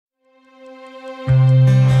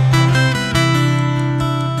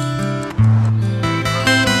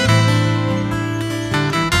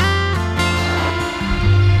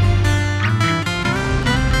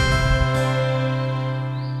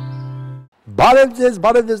բարև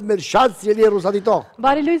ձեզ մեր շատ սիրելի ռուսադիտող։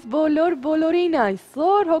 Բարի լույս բոլորին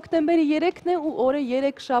այսօր հոկտեմբերի 3-ն է ու օրը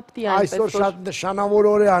 3 շաբթի Այսօր շատ նշանավոր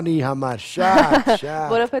օր է անի համար, շատ։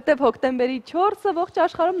 Որովհետև հոկտեմբերի 4-ը ողջ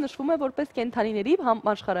աշխարհում նշվում է որպես կենդանիների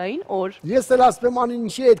համաշխարհային օր։ Ես էլ ասում եմ անին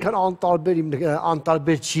ինչի այդքան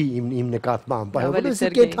անտարբեր չի իմ նկատմամբ,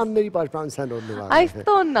 որովհետև կենդանիների պաշտպանության օրն է։ Այս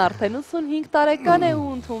տոնն արդեն 85 տարեկան է ու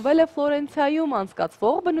ընդունվել է Ֆլորենցիայում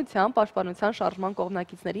անցկացվող բնության պաշտպանության շարժման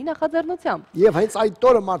կողմնակիցների նախաձեռնությամբ։ Եվ հենց այդ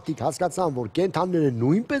օրը մարդիկ հասկացան, որ կենդանիները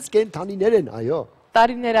նույնպես կենդանիներ են, այո։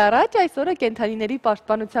 Տարիներ առաջ այս օրը կենդանիների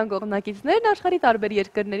պաշտպանության կողմնակիցներն աշխարհի տարբեր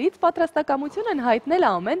երկրներից պատրաստակամություն են հայտնել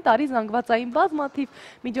ամեն տարի զանգվածային բազմաթիվ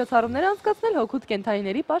միջոցառումներ անցկացնել հօգուտ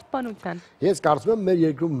կենդանիների պաշտպանության։ Ես կարծում եմ մեր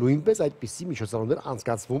երկրում նույնպես այդպիսի միջոցառումներ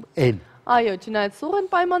անցկացվում են։ Այո, չնայած սուղ են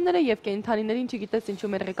պայմանները եւ կենդանիներին չգիտես ինչու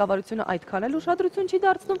մեր ղեկավարությունը այդքան էլ ուշադրություն չի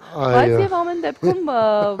դարձնում, բայց եւ ամեն դեպքում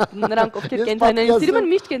նրանք ովքեր կենդանիներին սիրում են,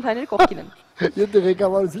 միշտ կենդանիների կողքին են։ Եթե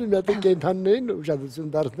ղեկավարությունը մի հատ կենդանիներին ուշադրություն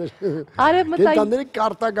դարձներ։ Կենդանիները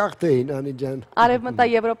կարտագաղթ էին, անի ջան։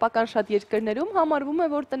 Արևմտաեվրոպական շատ երկրներում համարվում է,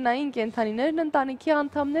 որ տնային կենդանիներն ընտանիքի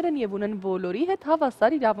անդամներ են եւ ունեն բոլորի հետ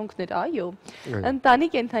հավասար իրավունքներ, այո։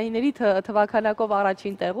 Ընտանի կենդանիների թվաքանակով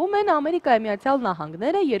առաջին տեղում են Ամերիկայի Միացյալ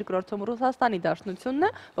Նահանգները, երկրորդում Ռուսաստանի Դաշնությունն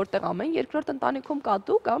է, որտեղ ամեն երկրորդ ընտանիքում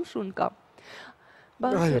կատու կամ շուն կա։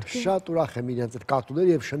 Այո, շատ ուրախ եմ իրենց այդ կատուների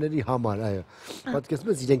եւ շների համար, այո։ Պատկերացնում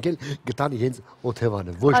ես իրենք էլ գտան իրենց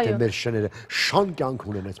օթևանը, ոչ թե մեր շները շան կյանք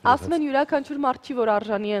ունեն այսպես։ Ասում են յուրաքանչյուր մարդ չի որ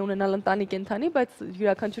արժանի է ունենալ ընտանի կենդանի, բայց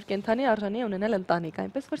յուրաքանչյուր կենդանի արժանի է ունենալ ընտանիք,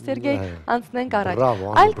 այնպես որ Սերգեյ անցնենք առաջ։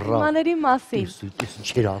 Այլ թեմաների մասին։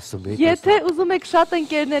 Եթե ուզում եք շատ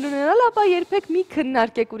ընկերներ ունենալ, ապա երբեք մի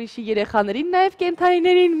քննարկեք ուրիշի երեխաներին, նաեւ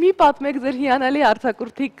կենդանիներին մի պատմեք ձեր հիանալի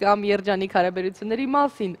արձակուրդի կամ երջանիկ հարաբերությունների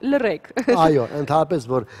մասին, լռեք։ Այո, ընդհանրապես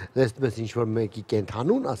որ դեսպես ինչ որ մեկի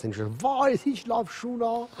կենթանուն, ասենք որ վայ, էս ինչ լավ շուն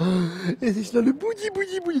է, էս ինչ լավ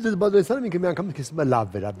բուջի, դες բادرեսանը ինքը մի անգամ քեսում է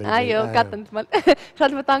լավ վերաբերել։ Այո, կատնտմալ։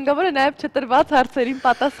 Շատ վտանգավոր է նաև չտրված հարցերին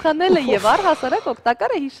պատասխանելը եւ առհասարակ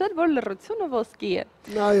օգտակար է հիշել, որ լռությունը ոսկի է։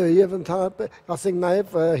 Այո, եւ ընդհանրապես ասենք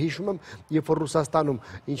նաև հիշում եմ, երբ որ Ռուսաստանում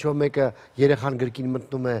ինչ որ մեկը երեխան գրքին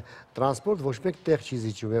մտնում է տրանսպորտ, ոչ մեկ տեղ չի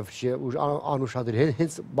զիջում եւ անուշադրի։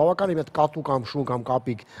 Հենց բավական է մի հատ կատու կամ շուն կամ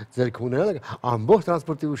կապիկ ձերք ունենալ, ամբողջ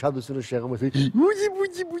տրանսպորտի ուշադրությունը շեղում է։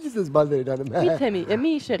 Բուջի դες բادرերանը։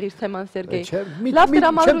 Մի շեղիր թեման Սերգեյ։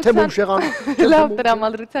 Լավ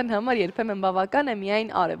տրամադրության համար երբեմն բավական է միայն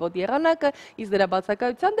Aravot եղանակը, իսկ դրա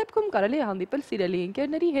բացակայության դեպքում կարելի է հանդիպել սիրելի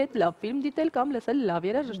ընկերների հետ, լավ ֆիլմ դիտել կամ լսել լավ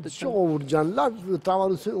երաժշտություն։ Ժողովուրդ ջան, լավ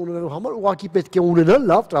տրամադրություն ունենալու համար ուղղակի պետք է ունենալ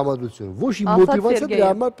լավ տրամադրություն։ Ոչ մոտիվացիա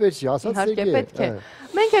դրա համար պետք չի, ասած Սերգեյ։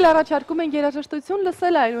 Մենք էլ առաջարկում ենք երաժշտություն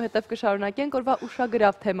լսել, այնուհետև կշարունակենք օրվա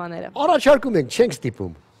ուշագրավ թեմաները։ Առաջարկում ենք, չենք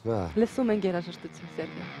ստիպում։ Լսում ենք երաժշտություն,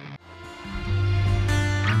 Սերգեյ։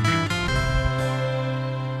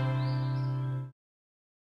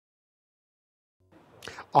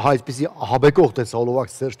 Ահա այսպեսի ահաբեկող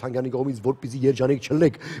տեսահոլովակ Սերժ Թանգյանի կողմից, որպեսզի երջանիկ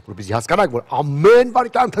չլինեք, որպեսզի հասկանաք, որ ամեն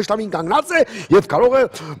վարքյան թշնամին կանգնած է եւ կարող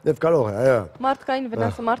է, այո։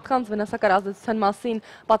 Մարդկանց վնասակար ազդեցության մասին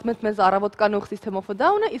պատմեց մեզ Aravot կանող System of a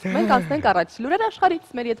Down-ը, իսկ մենք անցնենք առաջ լուրեր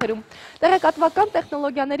աշխարհից մեր եթերում։ Տեղեկատվական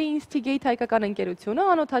տեխնոլոգիաների Instigate հայկական ընկերությունը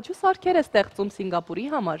անօթաչու սարքեր է ստեղծում Սինգապուրի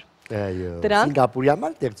համար։ Այո, Սինգապուրի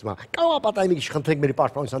համար ստեղծում է։ Կարող է պատահի մի քիչ խնդրենք մեր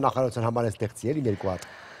պաշտպանության նախարարության համար է ստեղծի, էլի երկու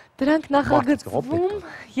հատ։ Դրանք նախագծվում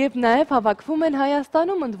եւ նաեւ հավաքվում են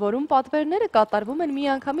Հայաստանում, ընդ որում պատվերները կատարվում են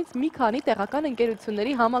միանգամից մի քանի տեղական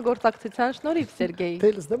ընկերությունների համագործակցության շնորհիվ, Սերգեյ։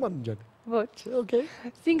 Թե լսնեմ անջան։ Ոչ, օքեյ։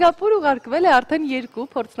 Սինգապուր ուղարկվել է արդեն 2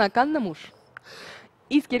 փորձնական նմուշ։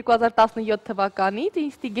 Իսկ 2017 թվականից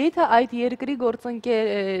Instigate-ը այդ երկրի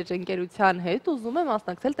գործընկերության հետ ուզում է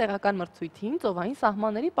մասնակցել տեղական մրցույթին ծովային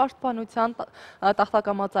սահմանների պաշտպանության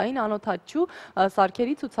տախտակամածային անօթաչու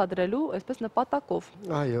սարքերի ցուցադրելու այսպես նպատակով։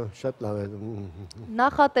 Այո, շատ լավ է։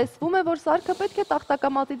 Նախատեսվում է, որ սարքը պետք է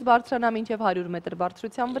տախտակամածից բարձրանա մինչև 100 մետր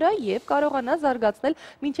բարձրության վրա եւ կարողանա զարգացնել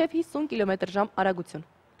մինչև 50 կմ/ժ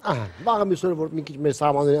արագություն։ Վաղը մյուսները, որ մի քիչ մեր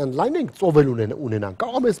սահմանների ընդլայն ենք, ծովել ունենան,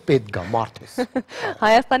 կարող ես պետք գա, մարդ ես։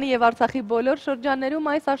 Հայաստանի եւ Արցախի բոլոր շրջաններում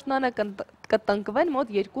այս աշնանը կտնկվեն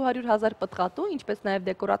մոտ 200,000 պտղատու, ինչպես նաեւ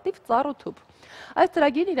դեկորատիվ ծառ ու թուփ։ Այս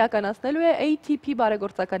ծրագիրն իրականացնելու է ATP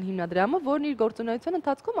բարեգործական հիմնադրամը, որն իր գործունեության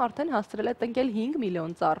ընթացքում արդեն հասցրել է տնկել 5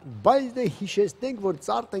 միլիոն ծառ։ Բայց դե հիշեցնենք, որ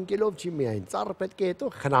ծառ տնկելով չի միայն, ծառը պետք է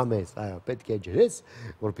հետո խնամես, այո, պետք է ջրես,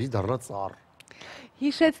 որպեսզի դառնա ծառ։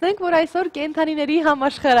 Հիշեցնենք, որ այսօր կենդանիների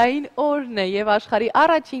համաշխարհային օրն է եւ աշխարհի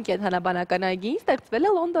առաջին կենդանաբանական այգին ստեղծվել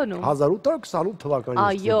է Լոնդոնում 1828 թվականին։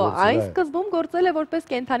 Այո, այն սկզբում գործել է որպես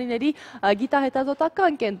կենդանիների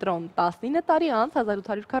գիտահետազոտական կենտրոն, 19 տարի անց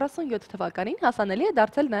 1847 թվականին հասանելի է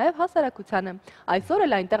դարձել նաեւ հասարակությանը։ Այսօր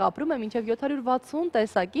էլ այնտեղ ապրում է մինչեւ 760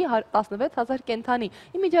 տեսակի 16000 կենդանի։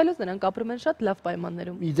 Իմիջիալոց նրանք ապրում են շատ լավ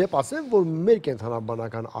պայմաններում։ Իդեպ ասեմ, որ մեր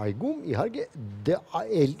կենդանաբանական այգում իհարկե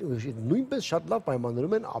նույնպես շատ լավ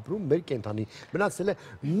պայմաններում են ապրում մեր կենդանի։ Մնացել է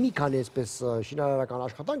մի քանի այսպես շինարարական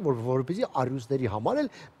աշխատանք, որպեսզի առյուծների համար էլ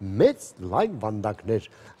մեծ լայն վանդակներ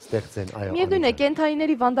ստեղծեն, այո։ Միևնույն է,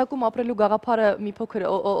 կենդանիների վանդակում ապրելու գաղափարը մի փոքր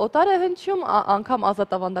օտար է հնչում, անգամ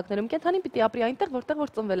ազատավանդակներում կենդանին պիտի ապրի այնտեղ, որտեղ որ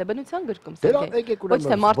ծնվել է, բնության գրկում Սերգեյ։ Ոչ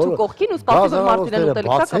թե մարդու կողքին ու սպասի, որ մարդին են ուտել,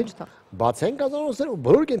 դա կամ չթա։ Բացենք գազանոցները ու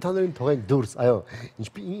բոլոր կենդանիներին թողենք դուրս, այո,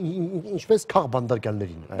 ինչպես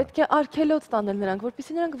քաղբանդարկյալներին։ Պետք է արգելոց տանել նրանք,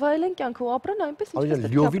 որպեսզի նրանք վայելեն կյանքը ու ապրեն այնպես, ինչպես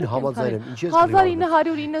լիովին համաձայն եմ, ինչի՞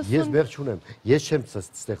 1990 Ես վերջ չունեմ, ես չեմ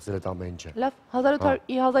ստեղծել այդ ամեն ինչը։ Լավ,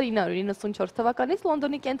 1994 թվականից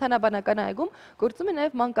Լոնդոնի կենդանաբանական այգում գործում է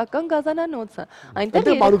նաև մանկական գազանանոցը։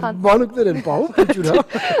 Այնտեղ մանուկներ են պահում, քիչուրա։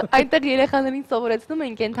 Այնտեղ երեխաներին սովորեցնում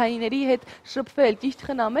են կենդանիների հետ շփվել, ճիշտ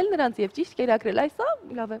խնամել նրանց եւ ճիշտ կերակրել։ Այս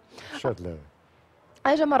լավ է։ Շատ լավ է։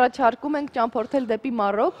 Այժմ առաջարկում ենք ճամփորդել դեպի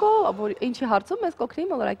Մարոկո, որ ինչի հարցում մեզ կօգնի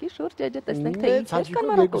մոլորակի շուրջ էջը տեսնենք թե ինչ է կան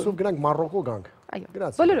Մարոկոյում։ Գնանք Մարոկո գանք։ Այո։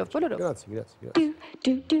 Բոլորով։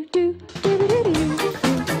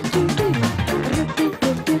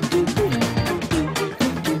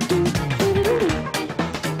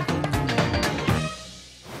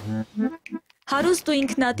 Հարուստ ու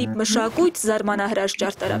ինքնատիպ մշակույթ, զարմանահրաշ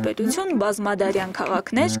ճարտարապետություն, բազմադարյան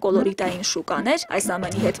քաղաքներ, կոլորիտային շուկաներ, այս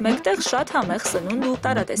ամենի հետ մեկտեղ շատ համեղ սնունդ ու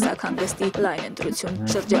տարատեսակ հանգստի լայն ընտրություն,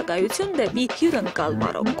 շրջագայություն դեպի հյուրընկալ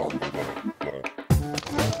Մարոկո։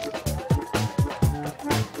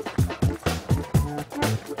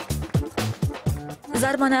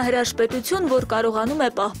 Զարմանահրաշ պետություն, որ կարողանում է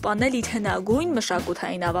պահպանել իր հնագույն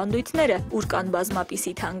մշակութային ավանդույթները, ուր կան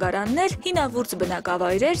բազմապիսի թանգարաններ, հինավուրց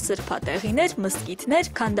բնակավայրեր, սրբատեղիներ, մզկիթներ,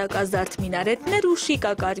 քանդակազարդ մինարետներ ու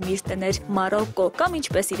շիկակարմիր տներ, Մարոկո, կամ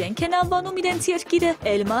ինչպես իրենք են անվանում իրենց երկիրը,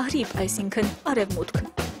 Էլ Մահրիբ, այսինքն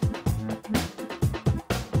արևմուտք։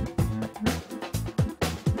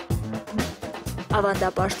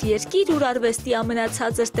 Ավանդապաշտ երկիր, ուր արվեստի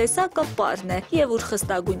ամենացածր տեսակը պարն է և ուր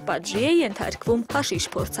խստագույն պատժի է ենթարկվում հաշիշ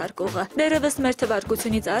փորձարկողը։ Դեռևս մեր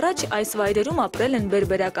թվարկությունից առաջ այս վայրերում ապրել են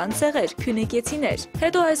բերբերական ցեղեր, փյունիկեցիներ։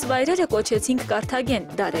 Հետո այս վայրերը կոչեցինք Կարթագեն,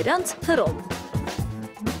 դարեր անց Հռոմ։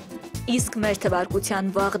 Իսկ մեր թվարկության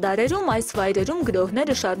վաղ դարերում այս վայրերում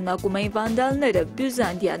գրողները շարունակում էին վանդալները,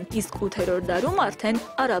 Բյուզանդիան, իսկ 8-րդ դարում արդեն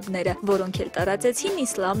արաբները, որոնք էլ տարածեցին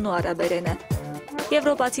իսլամն ու արաբերենը։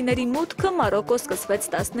 Եվրոպացիների մուտքը Մարոկո սկսվեց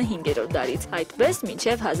 15-րդ դարից, այդպես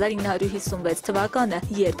մինչև 1956 թվականը,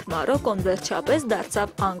 երբ Մարոկոն վերջապես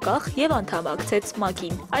դարձավ անկախ և անդամակցեց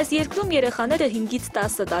ՄԱԿ-ին։ Այս երկրում երեխաները 5-ից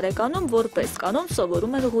 10 տարեկանում որպես կանոն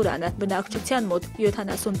սովորում են Ղուրանը, բնակչության մոտ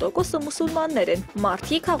 70%-ը մուսուլմաններ են,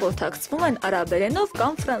 մարդիկ հաղորդակցվում են արաբերենով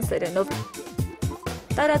կամ ֆրանսերենով։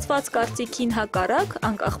 Տարածված կարծիքին հակառակ,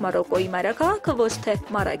 անկախ Մարոկոյի մայրաքաղաքը ոչ թե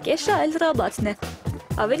Մարաքեշը, այլ Ռաբաթն է։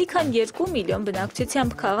 Ավելի քան 2 միլիոն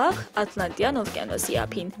բնակչությամբ քաղաք Ատլանտյան օվկիանոսի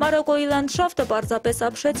ափին։ Մարոկոյի լանդշաֆտը պարզապես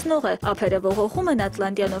ապշեցնող է, ափերը ողողում են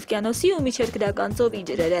Ատլանտյան օվկիանոսի ու միջերկրական ծովի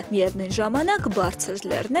ջրերը, միևնույն ժամանակ բարձր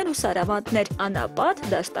լեռներ ու սարավանդներ, անապատ,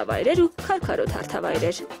 դաշտավայրեր ու քարքարոտ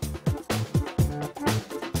հարթավայրեր։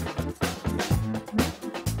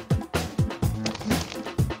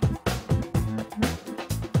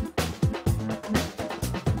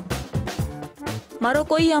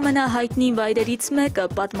 Մարոկոյի ամենահայտնի վայրերից մեկը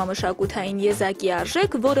պատմամշակութային եզակի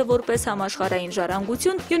արժեք, որը որպես համաշխարհային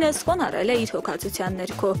ժառանգություն ՅՈՒՆԵՍԿՕ-ն առել է իր հոգացության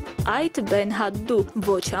ներքո։ Այդ Բեն Հադդու,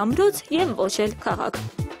 ոչ ամրոց եւ ոչ էլ քաղաք։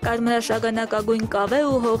 Կարմրաշագանակագույն կավե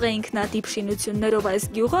ու հողե ինքնատիպ շինություններով այս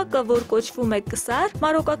գյուղակը, որ կոչվում է Կսար,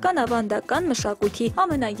 մարոկական ավանդական մշակույթի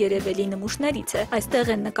ամենաերևելի նմուշներից է։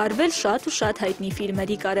 Այստեղ են նկարվել շատ ու շատ հայտնի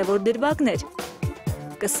ֆիլմերի կարևոր դրվագներ։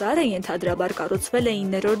 Կսարը ենթադրաբար կառուցվել է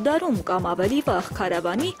 9-րդ դարում կամ ավելի վաղ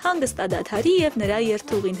քարավանի, հանգստադադարի և նրա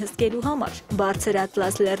երթուղին հսկելու համար։ Բարձր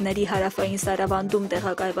Ատլաս լեռների հարավային սարավանդում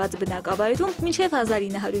տեղակայված բնակավայրում մինչև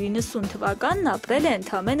 1990 թվականն ապրել է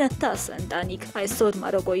ընդամենը 10 ընտանիք։ Այսօր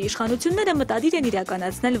Մարոկոյի իշխանությունները մտադիր են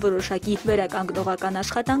իրականացնել որոշակի վերականգնողական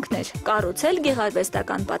աշխատանքներ, կառուցել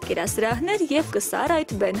գեղարվեստական պատկերասրահներ և Կսար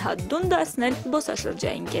այդ Բեն Հադդուն դարձնել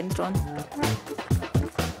զբոսաշրջային կենտրոն։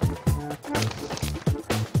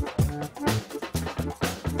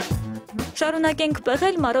 Շարունակենք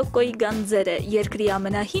պեղել Մարոկոյի գանձերը, երկրի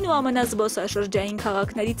ամենահին ու ամենազբոսաշրջային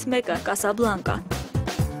քաղաքներից մեկը՝ Կասաբլանկա։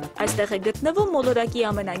 Այստեղ է գտնվում մոլորակի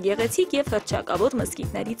ամենագեղեցիկ եւ հռչակավոր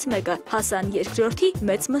մզկիթներից մեկը՝ Հասան II-ի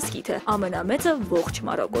մեծ մզկիթը, ամենամեծը ողջ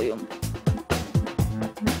Մարոկոյում։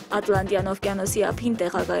 Ատլանտյան օվկիանոսի ափին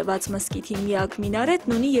տեղակայված մզկիթի միակ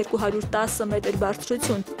մինարետն ունի 210 մետր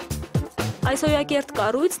բարձրություն։ Այս հոյակերտ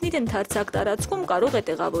կառույցն իր ընդարձակ տարածքում կարող է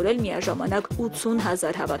տեղավորել միաժամանակ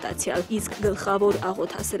 80,000 հավատացյալ, իսկ գլխավոր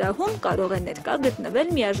աղոթասրահում կարող է ներկա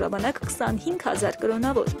գտնվել միաժամանակ 25,000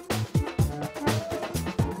 կրոնավոր։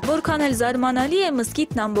 Որքան էլ զարմանալի է,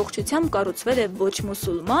 մզկիթն ամբողջությամբ կառուցվել է ոչ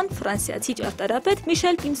մուսուլման ֆրանսիացի ճարտարապետ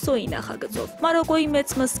Միշել Պինսոյի նախագծով։ Մարոկոյի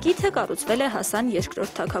մեծ մզկիթը կառուցվել է Հասան II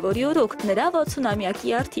թագավորի օրոք, նրա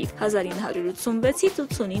 60-ամյակի առթիվ 1986-ից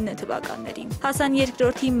 89 թվականներին։ Հասան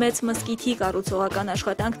II-ի մեծ մզկիթի կառուցողական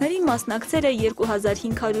աշխատանքներին մասնակցել է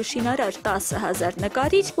 2500 շինարար, 10,000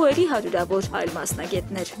 նկարիչ ու երի հարյուրավոր այլ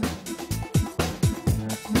մասնագետներ։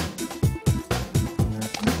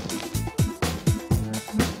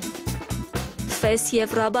 Ֆես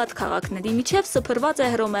և Ռաբատ քաղաքների միջև սփռված է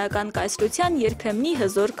հռոմեական կայսրության երբեմնի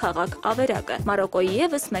հզոր քաղաք ավերակը։ Մարոկոյի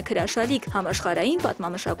ևս մեկ հրաշալիք համաշխարհային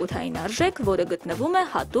պատմամշակութային արժեք, որը գտնվում է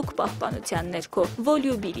հատուկ պահպանության ներքո՝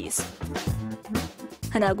 Վոլյուբիլիս։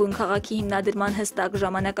 Հնագույն քաղաքի հիմնադրման հստակ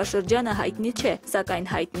ժամանակաշրջանը հայտնի չէ, սակայն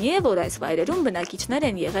հայտնի է, որ այս վայրերում բնակիչներ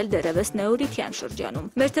են եղել դեռևս նեոլիթյան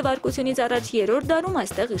շրջանում։ Մեր թվարկությունից առաջ 3-րդ դարում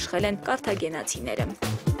այստեղ իշխել են կարթագենացիները։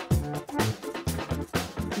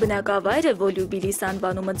 Բնակավայրը Վոլյուբիլիս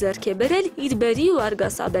անվանումը ձեռք է բերել իր բերի ու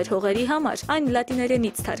արգասաբեր հողերի համար։ Այն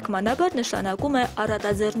լատիներենից թարգմանաբար նշանակում է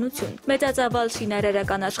առատաձեռնություն։ Մեծածավալ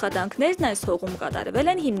շինարարական աշխատանքներն այս հողում կատարվել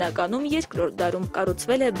են հիմնականում 2-րդ դարում։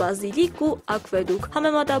 Կառուցվել է բազիլիկ ու ակվեդուկ։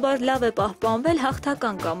 Համեմատաբար լավ է պահպանվել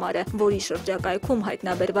հաղթական կամարը, որի շրջակայքում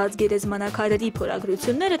հայտնաբերված գերեզմանակարերի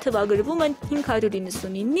փորագրությունները թվագրվում են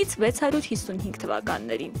 599-ից 655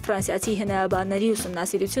 թվականներին։ Ֆրանսիացի հնայաբանների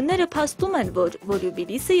ուսումնասիրությունները փաստում են, որ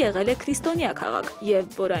Վոլյուբիլիսը եղել է քրիստոնյա քաղաք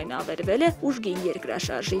եւ որ այն ավերվել է ուժգին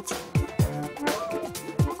երկրաշարժից։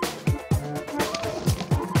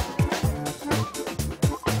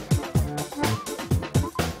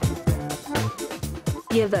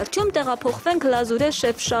 Եվ վերջում տեղափոխվենք Լազուրե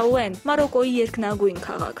Շեֆշաուեն, Մարոկոյի երկնագույն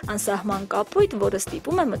քաղաք, անսահման կապույտ, որը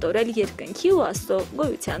ստիպում է մտորել երկնքի ու Աստծո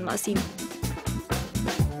գոյության մասին։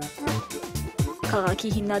 Քաղաքի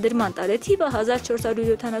հիմնադրման տարեթիվը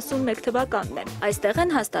 1471 թվականն է։ Այստեղ են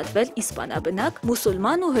հաստատվել իսպանաբնակ,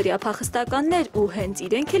 մուսուլման ու հրյա փախստականներ ու հենց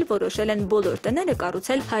իրենք էլ որոշել են բոլոր տները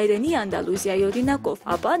կառուցել հայրենի Անդալուզիայի օրինակով,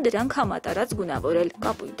 ապա դրանք համատարած գունավորել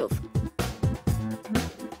կապույտով։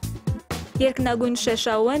 Երկնագույն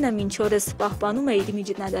Շեշաուենը մինչ օրս պահպանում է իր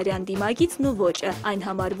միջնադարյան դիմագիծն ու ոճը։ Այն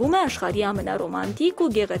համարվում է աշխարհի ամենառոմանտիկ ու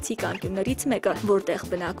գեղեցիկ անկյուններից մեկը, որտեղ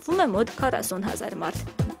բնակվում է մոտ 40,000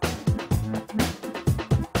 մարդ։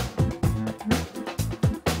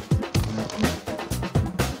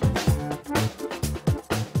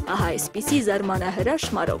 Ահա այսպիսի զարմանահրաշ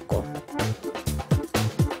Մարոկո։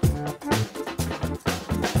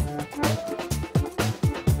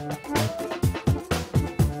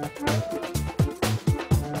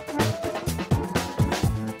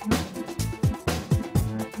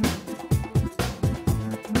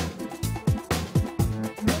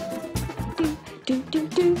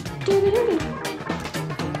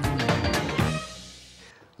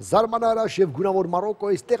 Զարմանահրաշ եւ գունավոր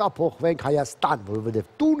Մարոկոյից տեղափոխվենք Հայաստան, որովհետեւ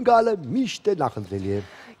տուն գալը միշտ է նախընտրելի է։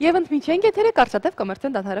 Եվ ընդմիջենք եթերը կարճատև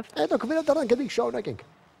կոմերցիոն դադարով։ Հետո կվերադառնանք եւ շարունակենք։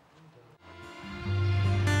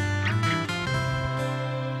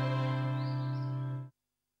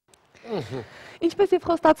 Ինչպես եւ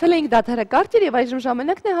խոստացել էինք դադարը կարճ էր եւ այժմ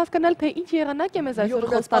ժամանակն է հասկանալ թե ինչ եղանակ է մեզ այսօր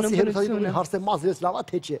խոստանում դրությունը։ Հարցը մազերս լավա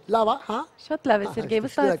թե չէ։ Լավա, հա։ Շատ լավ է Սերգեյ,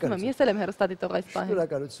 վստահեցնում եմ։ Ես էլ եմ հեռուստադիտող այս պահին։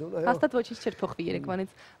 Շնորհակալություն, այո։ Հաստատ ոչինչ չէր փոխվի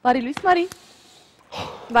երեկվանից։ Բարի լույս Մարի։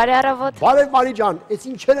 Բարի առավոտ։ Բարև Մարի ջան, ես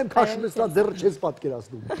ինչեր եմ քաշում ես, դեռ չես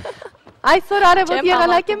պատկերացնում։ Այսօր Արևոտ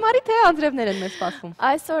եղանակ է Մարի, թե անձրևներ են մեզ սպասվում։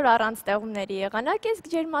 Այսօր առանց տեղումների եղանակ է, իսկ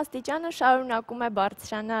ջերմաստիճանը շարունակում է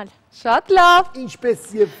բարձրանալ։ Շատ լավ։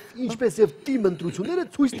 Ինչպես եւ թիմ ընտրությունները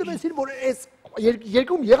ցույց տվեցին, որ այս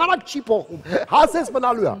երկրում եղանակ չի փոխում։ Հասես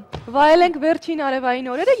մնալու է։ Վայելենք վերջին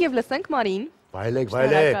արևային օրերը եւ լսենք Մարին։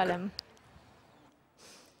 Վայելեք։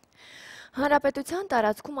 Հանրապետության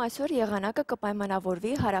տարածքում այսօր եղանակը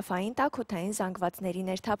կպայմանավորվի հարավային տաքոթային զանգվածների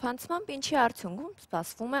ներթափանցմամբ, ինչի արդյունքում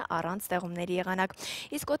սպասվում է առանց տեղումների եղանակ։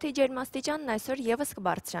 Իսկ օդի ջերմաստիճանն այսօր եւս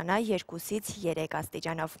կբարձրանա 2-ից 3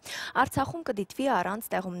 աստիճանով։ Արցախում կդիտվի առանց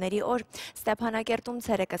տեղումների օր։ Ստեփանակերտում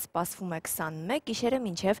ցերեկը սպասվում է 21, գիշերը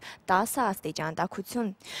մինչև 10 աստիճան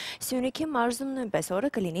տաքություն։ Սյունիքի մարզում նույնպես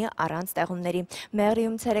օրը կլինի առանց տեղումների։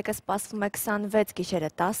 Մեղրիում ցերեկը սպասվում է 26,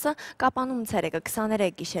 գիշերը 10, Կապանում ցերեկը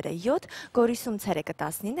 23, գիշերը 7, Գորիսում ցերեկը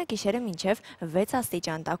 19, գիշերը մինչև 6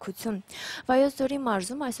 աստիճան տաքություն։ Վայոց ձորի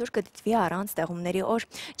մարզում այսօր կդիտվի առանց ձեղումների օր։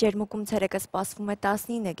 Ջերմուկում ցերեկը սպասվում է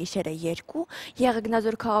 19, գիշերը 2,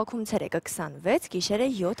 Եղեգնաձոր քաղաքում ցերեկը 26, գիշերը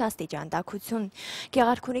 7 աստիճան տաքություն։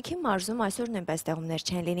 Գեղարքունիքի մարզում այսօր նույնպես ձեղումներ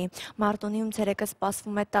չեն լինի։ Մարտունիում ցերեկը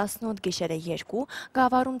սպասվում է 18, գիշերը 2,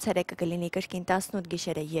 Գավառում ցերեկը կլինի կրկին 18,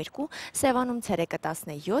 գիշերը 2, Սևանում ցերեկը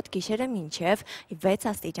 17, գիշերը մինչև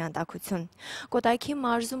 6 աստիճան տաքություն։ Կոտայքի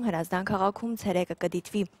մարզում Հրազդան քաղաքում ցերեկը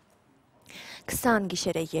կդիտվի 20,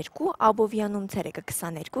 գիշերը 2, Աբովյանում ցերեկը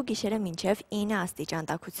 22, գիշերը մինչև 9 աստիճան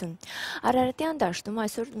տաքություն։ Արարատյան դաշտում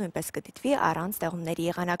այսօր նույնպես կդիտվի առանց ձեղումների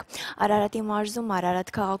եղանակ։ Արարատի մարզում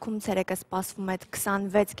Արարատ քաղաքում ցերեկը սպասվում է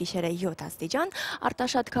 26, գիշերը 7 աստիճան,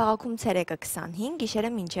 Արտաշատ քաղաքում ցերեկը 25,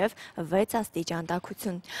 գիշերը մինչև 6 աստիճան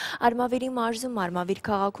տաքություն։ Արմավիրի մարզում Արմավիր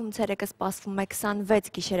քաղաքում ցերեկը սպասվում է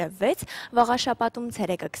 26, գիշերը 6, Վաղաշապատում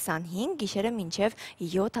ցերեկը 25, գիշերը մինչև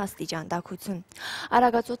 7 աստիճան տաքություն։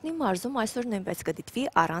 Արագածոտնի մարզում այսօր նույնպես կդիտվի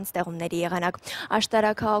առանց ձեղումների եղանակ։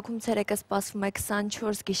 Աշտարակ քաղաքում ցերեկը սպասվում է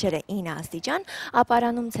 24, գիշերը 9 աստիճան,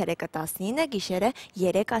 Ապարանում ցերեկը 19, գիշերը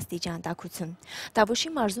 3 աստիճան տաքություն։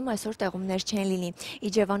 Տավուշի մարզում այսօր ձեղումներ չեն լինի։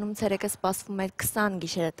 Իջևանում ցերեկը սպասվում է 20,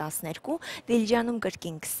 գիշերը 12, Դիլջանում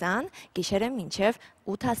կրկին 20, գիշերը մինչև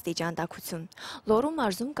 8 աստիճան տաքություն։ Լոռու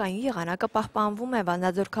մարզում կայուն եղանակը պահպանվում է։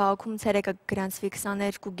 Վանաձոր քաղաքում ցերեկը գրանցվի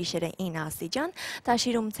 22, գիշերը 9 աստիճան,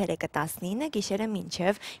 Տաշիրում ցերեկը 19, գիշերը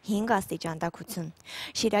մինչև 5 աստիճան տաքություն։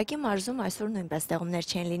 Շիրակի մարզում այսօր նույնպես ձեղումներ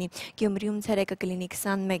չեն լինի։ Գյումրիում ցերեկը կլինի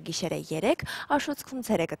 21, գիշերը 3, Աշոտսկում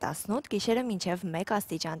ցերեկը 18, գիշերը մինչև 1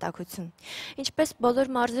 աստիճան տաքություն։ Ինչպես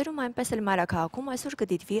բոլոր մարզերում, այնպես էլ Մարաքաղաքում այսօր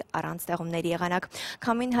կդիտվի առանց ձեղումների եղանակ։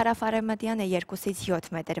 Քամին հարավ-արևմտյան է 2-ից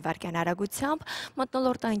 7 մետր վարկյան արագությամբ,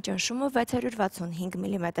 մթնոլորտային ճնշումը 665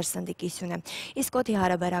 մմ սնդիկիսյուն է, իսկ օդի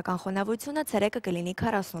հարաբերական խոնավությունը ցերեկը կլինի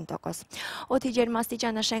 40%։ Օդի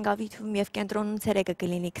ջերմաստիճանը Շենգավիթում եւ կենտրոնում ցերեկը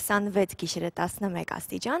կլինի 26, գիշերը 11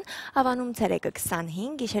 աստիճան, Հավանում ցերեկը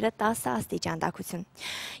 25, գիշերը 10 աստիճան տաքություն։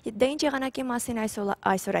 Դե ինչ եղանակի մասին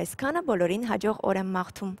այսօր այսքանը, բոլորին հաջող օր եմ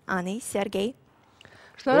մաղթում։ Անի, Սերգեյ։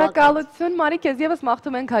 Շնորհակալություն, Մարի, քեզ եւս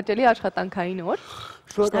մաղթում ենք հաճելի աշխատանքային օր։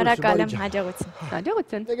 Շնորհակալ եմ, հաջողություն։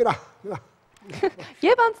 Հաջողություն։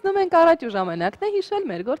 Եվ անցնում ենք առաջ ու ժամանակն է հիշել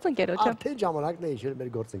մեր գործընկերոջը։ Արդեն ժամանակն է հիշել մեր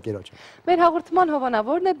գործընկերոջը։ Մեր հաղորդման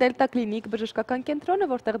հովանավորն է Դելտա կլինիկ բժշկական կենտրոնը,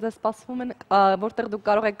 որտեղ ձեզ սպասվում են, որտեղ դուք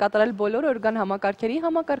կարող եք կատարել բոլոր օրգան համակարգերի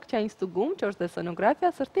համակարգչային ստուգում, 4D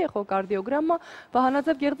սոնոգրաֆիա, սրտի էխոկարդիոգրամա,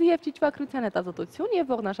 վահանաձև գեղձի եւ ճիճվակրության հետազոտություն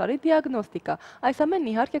եւ ողնաշարի դիագնոստիկա։ Այս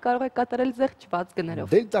ամենն իհարկե կարող եք կատարել զեղչված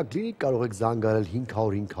գներով։ Դելտա կլինիկ կարող եք զանգարել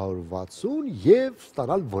 500-560 եւ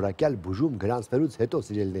ստանալ որակյալ բուժում գրանցվելուց հետո,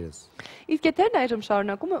 սիրելիներս։ Իսկ եթերն այժմ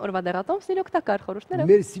շարունակում է օրվա դեղատոմ սիրօգտակար խորհուրդները։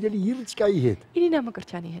 Մեր սիրելի Իրիչկայի հետ։ Իրինա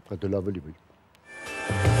Մկրտչյանի հետ։ Դա լավ էլի։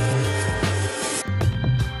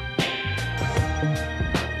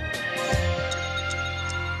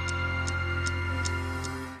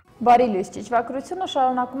 Բարի լույս, ճիճվակրությունը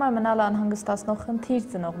շարունակում է մնալ անհանգստացնող խնդիր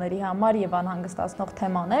ծնողների համար եւ անհանգստացնող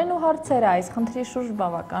թեմաներն ու հարցերը այս խնդրի շուրջ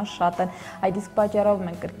բավական շատ են։ Այդ իսկ պատճառով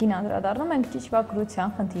մենք կրկին անդրադառնում ենք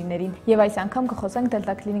ճիճվակրության խնդիրներին եւ այս անգամ կխոսենք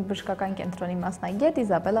Դելտա կլինիկ բժշկական կենտրոնի մասնագետ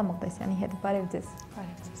Իզաբելլա Մուղտեսյանի հետ։ Բարև ձեզ։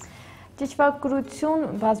 Բարև ձեզ։ Ճիճվակրություն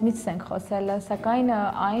բազմիցս ենք խոսել, սակայն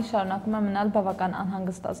այն շարունակում է մնալ բավական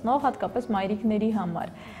անհանգստացնող, հատկապես մայրիկների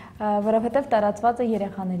համար, որովհետև տարածված է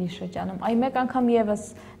երեխաների շրջանում։ Այ մեկ անգամ եւս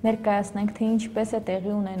ներկայացնենք, թե ինչպես է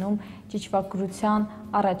տեղի ունենում ճիճվակրության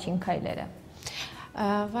առաջին քայլերը։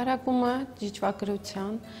 Վարակումը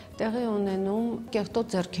ճիճվակրության տեղի ունենում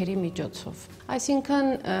կեղտոտ ձեռքերի միջոցով։ Այսինքն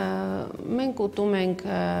մենք ուտում ենք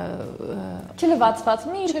չլվացված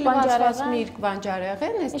միրգ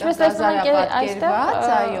բանջարեղեն, այստեղ գազարապատկերված,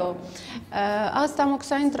 այո,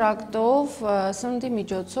 ահստամոքսային տրակտով սննդի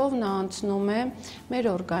միջոցով նա անցնում է մեր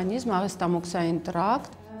օրգանիզմ, ահստամոքսային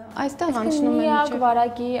տրակտ, այստեղ անցնում է միակ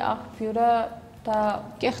վարակի աղբյուրը դա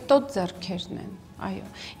կեղտոտ ձեռքերն են, այո,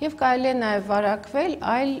 եւ կարելի է նաեւ վարակվել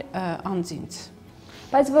այլ անձինց։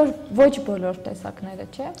 Բայց ոչ բոլոր տեսակները,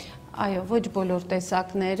 չէ։ Այո, ոչ բոլոր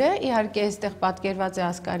տեսակները, իհարկե այստեղ պատկերված է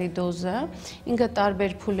ասկարիդոզը, ինքը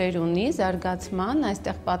տարբեր փուլեր ունի զարգացման,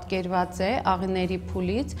 այստեղ պատկերված է աղիների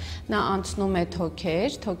փուլից, նա անցնում է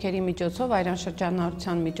թոքեր, թոքերի միջոցով,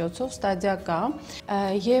 այրանշրջանառության միջոցով ստադիա կա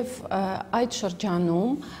եւ այդ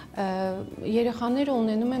շրջանում երեխաները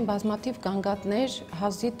ունենում են բազմաթիվ գանգատներ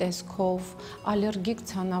հազի տեսքով, ալերգիկ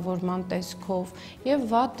ցանավորման տեսքով եւ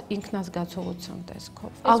վատ ինքնազգացողության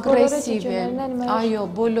տեսքով։ Ագրեսիվ են, այո,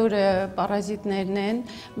 բոլորը պարազիտներն են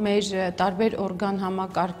մեր տարբեր օրգան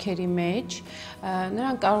համակարգերի մեջ,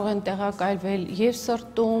 նրանք կարող են տեղակայվել եւ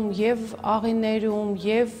սրտում, եւ աղիներում,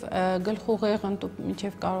 եւ գլխուղեղն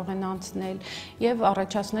մինչեւ կարող են անցնել եւ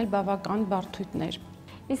առաջացնել բավական բարդույթներ։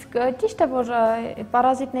 Իսկ ճիշտ է, որ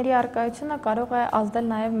պարազիտների առկայությունը կարող է ազդել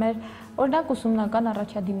նաև մեր օրինակ ուսումնական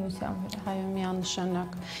առաջադիմության վրա։ Այո, միանշանակ։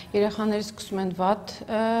 Երեխաները սկսում են վատ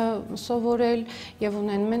սովորել եւ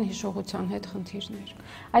ունենում են հիշողության հետ խնդիրներ։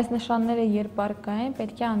 Այս նշանները երբ առկա են,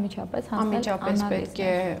 պետք է անմիջապես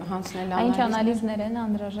հանձնել Ինչ անալիզներ են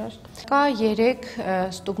անհրաժեշտ։ Կա 3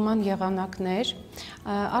 ստուգման եղանակներ։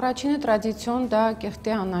 Առաջինը տրադիցիոն դա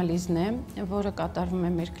կեղտի անալիզն է, որը կատարվում է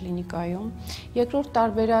մեր կլինիկայում։ Երկրորդ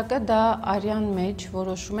տարբերակը դա արյան մեջ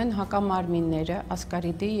որոշում են հակամարմինները,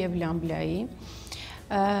 ասկարիդի եւ լյամբլիայի։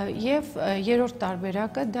 Եվ երրորդ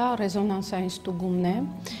տարբերակը դա ռեզոնանսային ստուգումն է,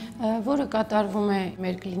 որը կատարվում է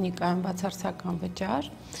մեր կլինիկայում բացարձական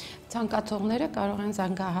վճար։ Ցանկացողները կարող են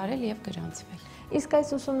զանգահարել եւ գրանցվել։ Իսկ այս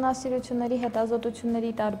ուսումնասիրությունների հետազոտությունների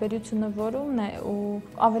տարբերությունը որումն է ու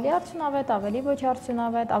ավելի արդյունավետ, ավելի ոչ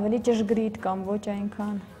արդյունավետ, ավելի ճշգրիտ կամ ոչ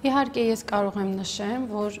այնքան։ Իհարկե ես կարող եմ նշեմ,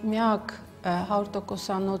 որ միակ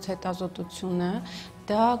 100%-անոց հետազոտությունը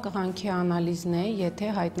դա կղանքի անալիզն է, եթե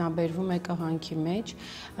հայտնաբերվում է կղանքի մեջ,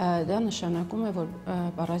 դա նշանակում է, որ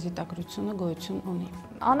պարազիտակրությունը գոյություն ունի։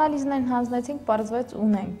 Անալիզներն հանձնեցինք, պարզվեց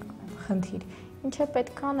ունենք խնդիր։ Ինչ է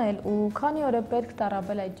պետք անել ու քանի օր է պետք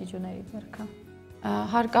տառապել այդ ճիճուների ձեռքը։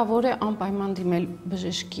 Հարկավոր է անպայման դիմել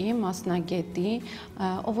բժշկի, մասնագետի,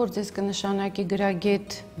 ով որ ձեզ կնշանակի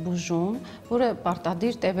գրագետ բուժում, որը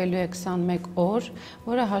պարտադիր տևելու է 21 օր,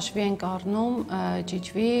 որը հաշվի ենք առնում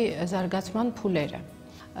ճիճվի զարգացման փուլերը։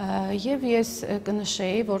 Եվ ես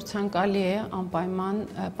կնշեի, որ ցանկալի է անպայման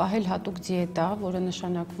պահել հատուկ դիետա, որը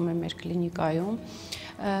նշանակվում է մեր կլինիկայում,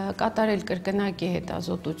 կատարել կրկնակի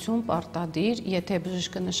հետազոտություն պարտադիր, եթե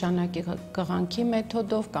բժիշկը նշանակի կղանքի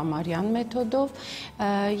մեթոդով կամ արյան մեթոդով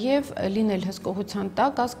եւ լինել հսկողության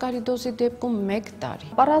տակ ասկարիդոզի դեպքում 1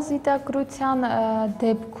 տարի։ Պարազիտակրության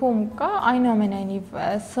դեպքում կա այնուամենայնիվ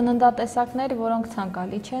սննդատեսակներ, որոնք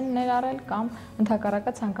ցանկալի չեն ներառել կամ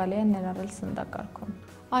ընդհակառակը ցանկալի են ներառել սննդակարգում։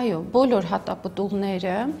 Այո, բոլոր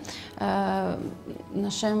հատապտուղները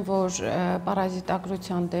նշեմ, որ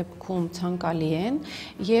պարազիտակրության դեպքում ցանկալի են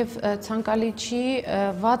եւ ցանկալի չի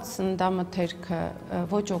վատ սննդամթերքը,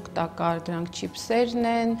 ոչ օգտակար, դրանք չիպսերն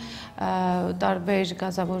են, տարբեր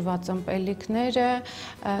գազավորված ըմպելիքները,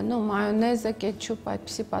 մայոնեզը, կետչուպ,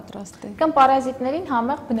 այդպիսի պատրաստել։ Կամ պարազիտներին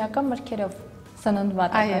համեղ բնական մրգերով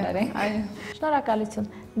սննդված կատարենք։ Այո։ Շնորհակալություն։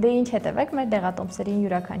 Դե ինչ հետևեք մեր դեղատոմսերին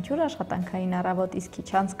յուրաքանչյուր աշխատանքային առավոտ իսկ քիչ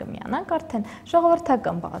անց կմիանանք արդեն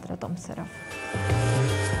ժողովրդական բաղադրատոմսերով։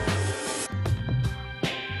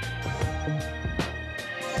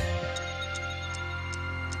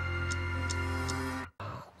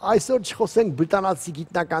 Այսօր չխոսենք բրիտանացի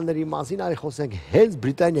գիտնականների մասին, այլ խոսենք հենց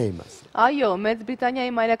Բրիտանիայի մասին։ Այո, Մեծ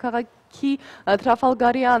Բրիտանիայի մայրաքաղաքի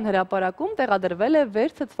Թրաֆալգարյան հրապարակում տեղադրվել է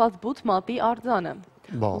վերցծված բութ մատի արձանը։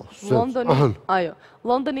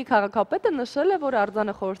 Լոնդոնի քաղաքապետը նշել է, որ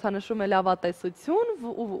արձանը խորհրդանշում է լավատեսություն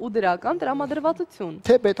ու դրական տրամադրվածություն։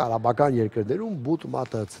 Թեպետ արաբական երկրներում բութ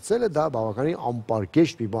մատը ցցելը դա բավականին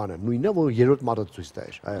անպարկեշտ մի բան է, նույնը որ երրորդ մատը ցույց տա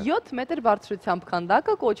էր։ 7 մետր բարձրությամբ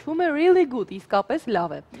քանդակը կոչվում է really good, իսկապես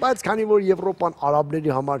լավ է։ Բայց քանի որ Եվրոպան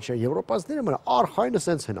արաբների համար չէ, եվրոպացիները մնա արխայինը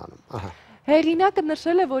սենց են անում։ Հեղինակը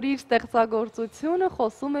նշել է, որ իր ստեղծագործությունը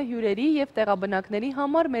խոսում է հյուրերի եւ տեղաբնակների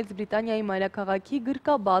համար Մեծ Բրիտանիայի մայրաքաղաքի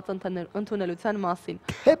գրկաբաց ընդունելության մասին։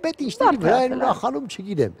 Թեպետ ինչների վրա են ուրախանում,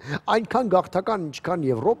 չգիտեմ։ Այնքան գաղթական, ինչքան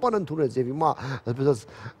Եվրոպան ընդունեց եւ հիմա այսպես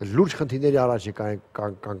լուրջ խնդիրների առաջ է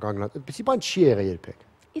կանգնած։ Այդպիսի բան չի եղել երբեք։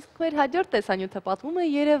 Իսկ մեր հաջորդ տեսանյութը պատմում է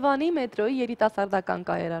Երևանի մետրոյի երիտասարդական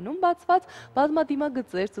կայարանում բացված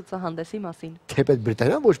բազմադիմագծեր ցուցահանդեսի մասին։ Թեպետ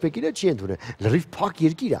Բրիտանիան ոչ մեկին չի ընդունել, լրիվ փակ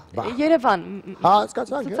երկիր է։ Երևան։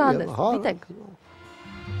 Հասկացանք, գիտենք։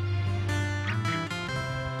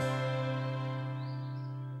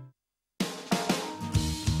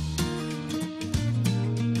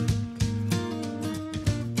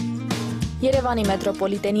 Երևանի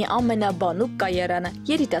մետրոպոլիտենի ամենաբանուկ կայարանը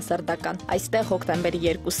երիտասարդական։ Այստեղ հոկտեմբերի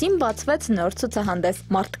 2-ին բացվեց նոր ցուցահանդես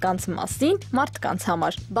մարդկանց մասին, մարդկանց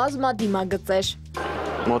համար։ Բազմադիմագծեր։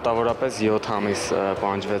 Մոտավորապես 7 ամիս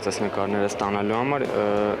պահանջվեց այս նկարները ստանալու համար։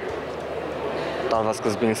 Տարվա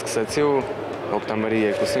սկզբին սկսեցի ու հոկտեմբերի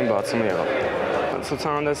 2-ին բացումը եղավ։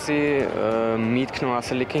 Ցուցահանդեսի միտքն ու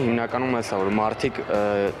ասելիքը հիմնականում էսա, որ մարդիկ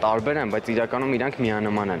տարբեր են, բայց իրականում իրանք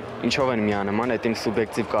միանման են։ Ինչով են միանման, այդ իմ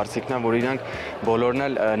սուբյեկտիվ կարծիքն է, որ իրանք բոլորն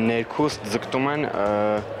էլ ներքուստ ձգտում են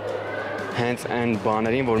հենց այն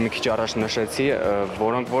բաներին, որ մի քիչ առաջ նշեցի,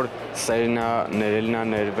 որոնք որ սերնա, ներելնա,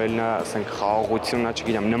 ներվելնա, ասենք խաղաղություննա,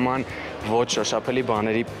 չգիտեմ, նման ոչ շոշափելի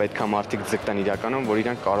բաների պետք է մարդիկ ձգտեն իրականում, որ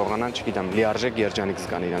իրանք կարողանան, չգիտեմ, լիարժեք երջանիկ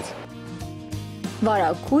զգան իրենց։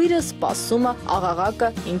 Վարագույրը, սպասումը, աղաղակը,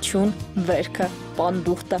 ինչուն, վերքը,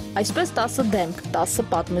 պանդուխտը, այսպես 10 դեմք, 10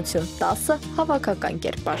 պատմություն, 10 հավաքական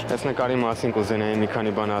կերպար։ Այս նկարի մասին կուզենայի մի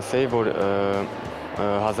քանի բան ասեի, որ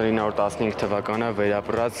 1915 թվականը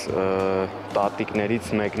վերապրած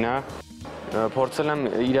տատիկներից մեկն է։ Փորձել եմ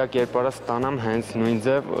իր կերպարը ստանամ հենց նույն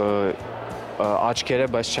ձև աչքերը,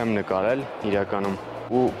 բայց չեմ նկարել իրականում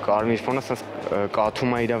ու կարմիր ֆոնը ասես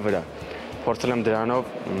կաթում է իր վրա։ Փորձել եմ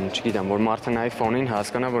դրանով, չգիտեմ, որ մարդը նայի ֆոնին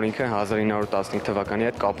հասկանա, որ ինքը 1915 թվականի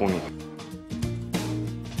հետ կապ ունի։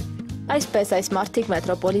 Այսպես այս մարդիկ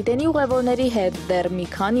մետրոպոլիտենի ուղևորների հետ դեռ մի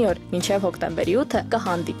քանի օր, մինչև հոկտեմբերի 8-ը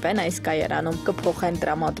կհանդիպեն այս կայարանում, կփոխեն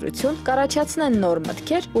տրամադրություն, կառաջացնեն նոր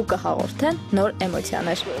մտքեր ու կհաղորդեն նոր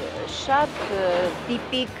էմոցիաներ։ Շատ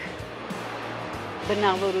տիպիկ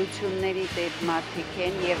բնավորությունների տեր մարդիկ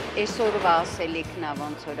են եւ այսօրվա ասելիքն է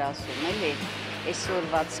ոնց որ ասում էլի,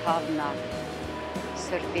 այսօրվա ցավն է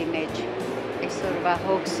սրտի մեջ, այսօրվա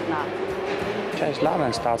հոգսն է։ Չէ, լավ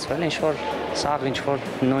են ստացվել, սաղ ինչ-որ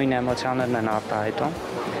նույն էմոցիաներն են արտահայտում։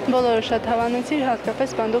 Բոլորը շատ հավանեցիր,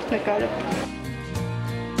 հատկապես բանդուխտ նկարը։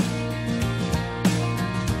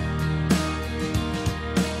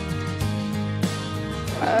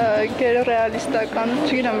 Գերռեալիստական,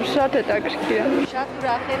 չգիտեմ, շատ հետաքրքիր է։ Շատ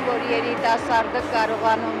ուրախ եմ, որ երիտասարդը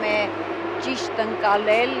կարողանում է ճիշտ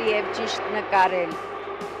ընկալել եւ ճիշտ նկարել։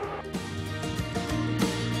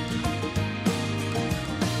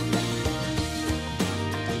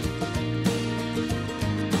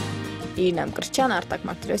 Իրինամ Կրչյան, Արտակ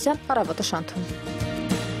Մարտիրոսյան, Առավոտը Շանթում։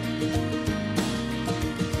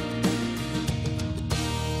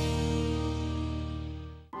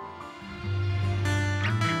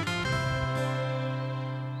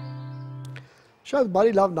 Շատ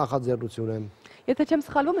բարի լավ նախաձեռնություն է։ Եթե չեմ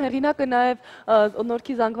սխալվում, հեղինակը նաև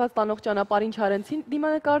նորքի զանգված տանող ճանապարհին Չարենցին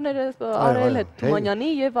դիմանկարներ արել է Թումանյանի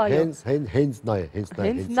եւ այո։ Հենց նա է,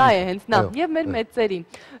 հենց նա եւ մեր մեծերի։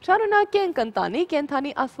 Շարունակենք ընտանի,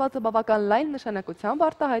 կենթանի ասվածը բավական լայն նշանակությամբ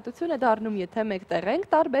արտահայտություն է դառնում, եթե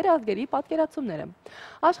մեկտեղենք տարբեր ազգերի պատկերացումները։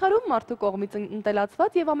 Աշխարհում մարդու կողմից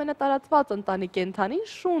ընտելացված եւ ամենատարածված ընտանի կենթանին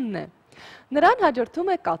շունն է։ Նրան հաջորդում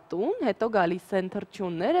է կատուն, հետո գալիս են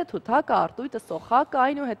թռչունները, թութակը, արտույտը, սոխակը,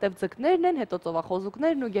 այնուհետև ձկներն են, հետո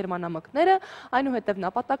ծովախոզուկներն ու գերմանամկները, այնուհետև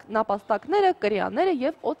նապաստակները, կրյաները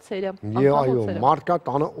եւ օձերը։ Այո, մարդկա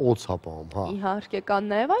տանը օձ է պահում, հա։ Իհարկե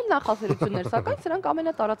կան նաեւ այլ նախասիրություններ, սակայն սրանք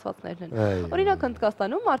ամենատարածվածներն են։ Օրինակ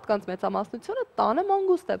Հնդկաստանում մարդկանց մեծամասնությունը տանը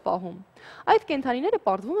մանգուստ է պահում։ Այդ կենդանիները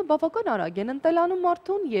պարզվում է բավական արագ են ընտելանում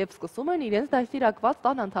մարդուն եւ սկսում են իրենց դաստիարակված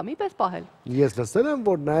տան անդամի պես պահել։ Ես լսել եմ,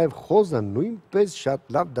 որ նաեւ խոզը նույնպես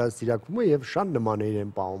շատ լավ դաստիարակվում է եւ շան նմաններ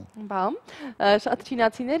են պահում։ Բամ, շատ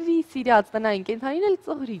չինացիների սիրած տնային կենդանին էլ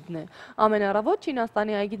ծղրիդն է։ Ամենառավոտ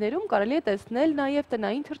Չինաստանի այգիներում կարելի է տեսնել նաեւ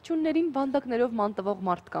տնային թռչուններին վանդակներով մանտվող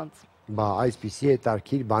մարդկանց։ Բա այսպիսի է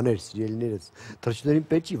տարքիր բաներ սիրելիներս։ Թռչուններին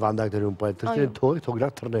պետք չի վանդակներում պահել, թռչունները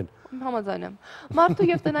թողնակ թռնեն։ Համաձայն եմ։ Մարդու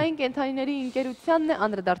եւ տնային կենդանիների ընկերությանն է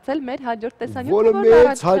անդրադարձել մեր հաջորդ տեսանյութը, որը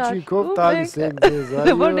մեծ հաճույքով տալիս ենք ձեզ,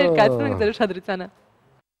 այո։ Որ ներկայացնում ենք ձեր ուշադրությանը։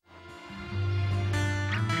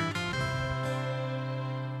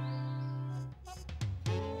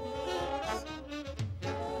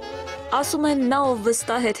 Ասում են նա ով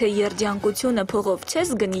վստահ է թե երջանկությունը փողով չես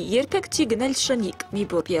գնի, երբեք չի գնել շնիկ, մի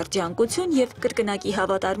բոտ երջանկություն եւ կրկնակի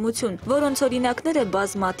հավատարմություն, որոնց օրինակները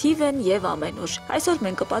բազմաթիվ են եւ ամենուր։ Այսօր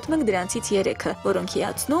մենք կպատմենք դրանցից 3-ը, որոնք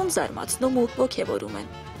հիացնում, զարմացնում ու ոգևորում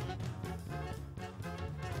են։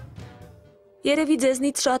 Երևի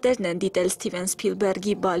ձեզնից շատերն են դիտել Սթիվեն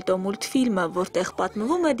Սփիլբերգի Բալտո մուլտֆիլմը, որտեղ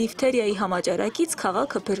պատմվում է դիֆթերիայի համաճարակից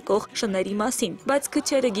քաղաքը փրկող շների մասին, բայց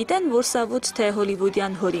քչերը գիտեն, որ սա ոչ թե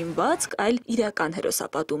հոլիվուդյան հորինվածք, այլ իրական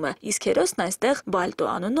հերոսապատում է, իսկ հերոսն այստեղ Բալտո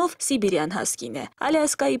անունով սիբիրյան հասկին է։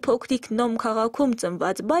 Ալյասկայի փոքրիկ Նոմ քաղաքում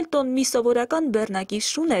ծնված Բալտոն մի սովորական բեռնակի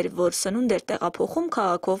շուն էր, որ սնունդ էր տեղափոխում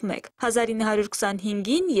քաղաքով մեկ։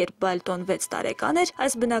 1925-ին, երբ Բալտոն 6 տարեկան էր,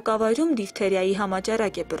 այս բնակավայրում դիֆթերիայի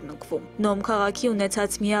համաճարակ է բռնկվում։ Նոմ քաղաքի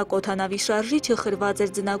ունեցած միակ օդանավի շարժիչը խրված էր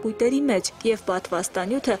ձնակույտերի մեջ եւ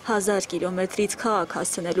պատվաստանյութը 1000 կիլոմետրից քաղաք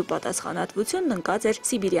հասցնելու պատասխանատվությունն ընկած էր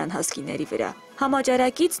սիբիրյան հասկիների վրա։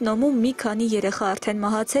 Համաճարակից Նոմում մի քանի երեխա արդեն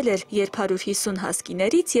մահացել էր, երբ 150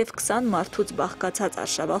 հասկիներից եւ 20 մարդուց բաղկացած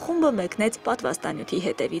արշավախումբը մեկնեց պատվաստանյութի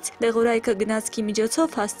հետևից։ Դեղորայքը գնացքի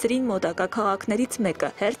միջոցով հասցրին մոտակա քաղաքներից մեկը,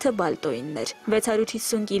 հերթը Բալտոինն էր։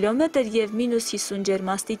 650 կիլոմետր եւ -50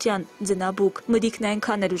 ջերմաստիճան ձնաբուկ։ Մդիկն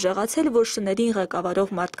այնքան էր ուժեղացել, որ շներին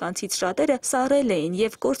ղեկավարող մարդկանցից շատերը սառել էին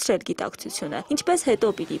եւ կորցրել գիտակցությունը։ Ինչպես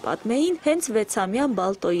հետո պիտի պատմեին, հենց 6-ամյա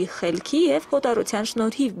Բալտոյի խելքի եւ հոտարության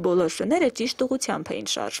շնորհիվ բոլոր շները ճիշտ ուղղությամբ էին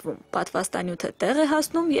շարժվում։ Պատվաստանյութը տեղ է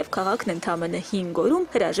հասնում եւ քաղաքն ընդամենը 5 օրում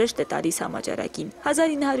հրաժեշտ է տալիս համաճարակին։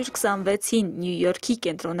 1926-ին Նյու Յորքի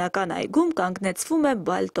կենտրոնական այգում կանգնեցվում է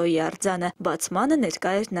Բալտոյի արձանը։ Բացմանը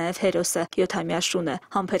ներկա էր նաեւ հերոսը՝ 7-ամյա շունը։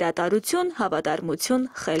 Համբերատարություն, հավատարմություն,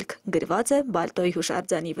 խելք գրված է Բալտոյի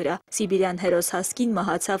հուշարձանի վրա։ Սիբիրյան հերոս Հասկին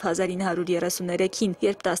մահացավ 1933-ին,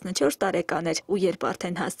 երբ 14 տարեկան էր ու երբ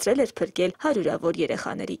արդեն հասցրել էր փրկել հարյուրավոր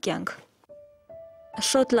երեխաների կյանք։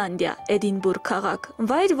 Շոտլանդիա, Էդինբուրգ քաղաք,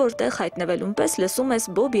 վայր, որտեղ հայտնվելուն պես լսում ես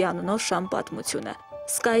Բոբի անունով շան պատմությունը։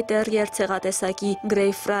 Սկայ տերիեր ցեղատեսակի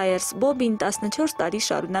Greyfriars Բոբին 14 տարի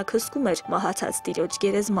շարունակ հսկում էր մահացած տիրոջ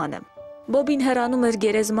գերեզմանը։ Բոբին հեռանում էր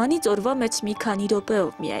գերեզմանից օրվա մեջ մի քանի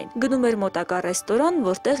րոպեով միայն։ Գնում էր մոտակա ռեստորան,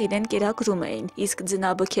 որտեղ իրեն կերակրում էին, իսկ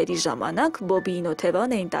ձնաբքերի ժամանակ Բոբիին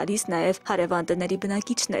օթևան էին տալիս նաև հարևան տների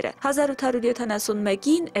բնակիչները։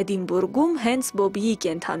 1871-ին Էդինբուրգում հենց Բոբիի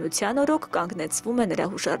կենդանության օրոք կանգնեցվում է նրա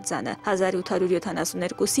հուշարձանը։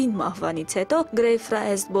 1872-ին մահվանից հետո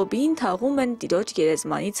Greyfriars Բոբիին թաղում են տիրոջ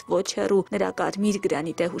գերեզմանից ոչ հեռու։ Նրա կարմիր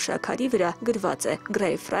գրանիտե հուշաքարի վրա գրված է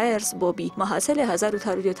Greyfriars Բոբի, մահացել է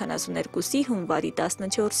 1872-ի հունվարի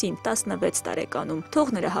 14-ին, 16 տարեկանում։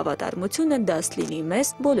 Թող նրա հավատարմությունը դաս լինի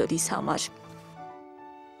մեզ բոլորիս համար։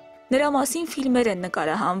 Նրա մասին ֆիլմեր են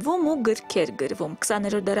նկարահանվում ու գրքեր գրվում։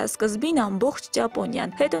 20-րդ դարասկզբին ամբողջ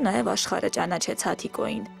Ճապոնիան, հետո նաև աշխարհը ճանաչեց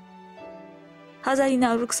Հաթիկոյին։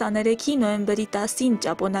 1923-ի նոյեմբերի 10-ին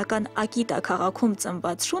ճապոնական Ակիտա քաղաքում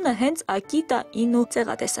ծնված շունը հենց Ակիտա Ինու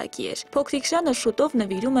ցեղատեսակի էր։ Փոքրիկ շանը շուտով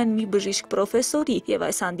նվիրում են մի բժիշկ պրոֆեսորի եւ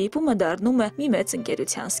այս հանդիպումը դառնում է մի մեծ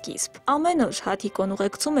ընկերության սկիզբ։ Ամեն օր Հաթիկոն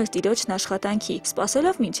ուղեկցում էր տիրոջն աշխատանքի,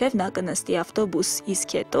 սպասելով մինչև նա կնստի ավտոբուս,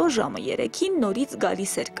 իսկ հետո ժամը 3-ին նորից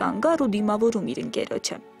գալիս էր կանգառ ու դիմավորում իր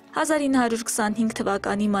ընկերոջը։ 1925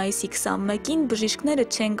 թվականի մայիսի 21-ին բժիշկները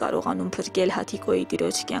չեն կարողանում փրկել Հաթիկոյի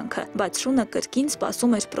տիրոջ կյանքը, բայց շունը կրկին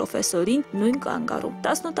սպասում էր պրոֆեսորին նույն կանգառում։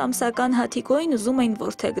 18 ամսական Հաթիկոյին ուզում էին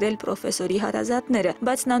որդեգրել պրոֆեսորի հարազատները,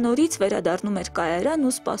 բայց նա նորից վերադառնում էր կայարան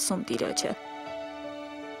ու սպասում տիրոջը։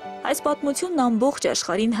 Այս պատմությունն ամբողջ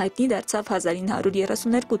աշխարհին հայտնի դարձավ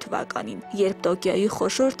 1932 թվականին, երբ Տոկիոյի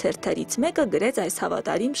խոշոր թերթերից մեկը գրեց այս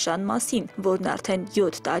հավատարիմ շան մասին, որն արդեն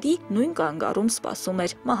 7 տարի նույն կանգառում սպասում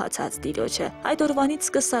էր մահացած տիրոջը։ Այդ օրվանից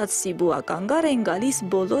սկսած Սիբուա կանգառ էին գալիս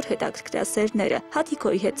բոլոր հետաքրքրասերները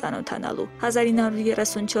Հաթիկոյի հետ ծանոթանալու։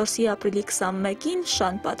 1934-ի ապրիլի 21-ին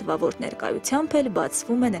շան պատվավոր ներկայությամբ էլ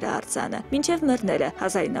բացվում է նրա արձանը։ Մինչև մեռները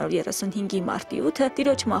 1935-ի մարտի 8-ը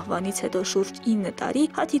տիրոջ մահվանից հետո շուրջ 9 տարի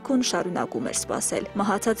Հաթիկոյը շարունակում էր սպասել։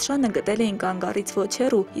 Մահացած շանը գտել էին կանգառից ոչ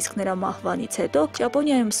հեռու, իսկ նրա մահվանից հետո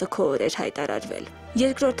Ճապոնիայում սգոհոր էր հայտարարվել։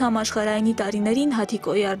 Երկրորդ համաշխարհայինի տարիներին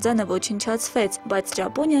Հաթիկոյի արձանը ոչնչացվեց, բայց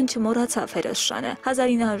Ճապոնիան չմոռացավ հերոս շանը։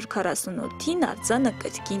 1948-ին արձանը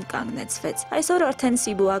կրկին կանգնեցվեց։ Այսօր արդեն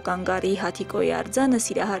Սիբուա կանգառի Հաթիկոյի արձանը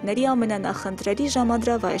սիրահարների ամենանախընտրելի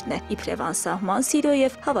ժամադրավայրն է, իբրև անսահման սիրո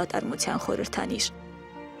եւ հավատարմության խորհրդանիշ։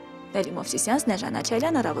 Նելի Մովսիսյան, Սնեժան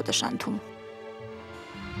Աչալյան, Առավոտը Շանթում։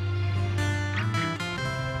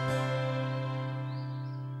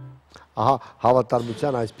 Ահա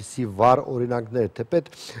հավատարմության այսպիսի վառ օրինակներ, թեպետ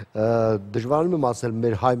դժվարանում եմ ասել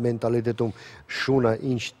մեր հայ մենտալիտետում շունը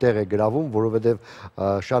ինչ տեղ է գրավում, որովհետև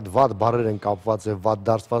շատ վատ բառեր են կապված եւ վատ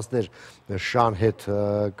դարձվածներ շան հետ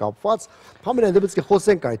կապված։ Համենայն դեպս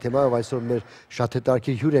կխոսենք այդ թեմայով այսօր մեր շատ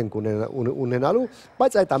հետաքրքիր հյուր ենք ունենալու,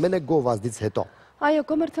 բայց այդ ամենը գովազդից հետո։ Այո,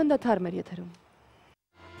 կոմերցիոն մեր եթերում։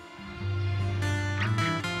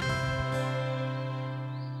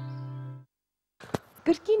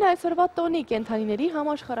 Կրկին այսօրվա տոնի կենդանիների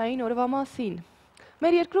համաշխարհային օրվա մասին։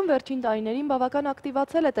 Մեր երկրում վերջին տարիներին բավական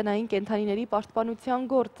ակտիվացել է տնային կենդանիների պաշտպանության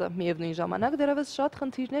գործը։ Միևնույն ժամանակ դեռևս շատ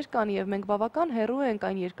խնդիրներ կան եւ մենք բավական հեռու ենք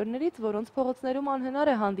այն երկրներից, որոնց փողոցներում անհնար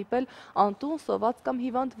է հանդիպել անտուն, սոված կամ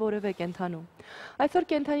հիվանդ որևէ կենդանու։ Այսօր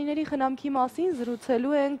կենդանիների խնամքի մասին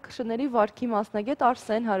զրուցելու ենք շների վարքի մասնագետ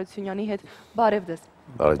Արսեն Հարությունյանի հետ։ Բարև ձեզ։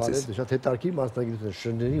 Բարև ձեզ։ Շատ հետաքրքիր մասնագիտություն,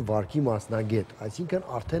 շների վարքի մասնագետ, այսինքն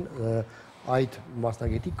արդեն այդ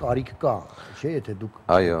մասնագետի կարիք կա, չէ, եթե դուք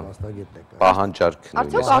մասնագետն եք։ Պահանջարկ։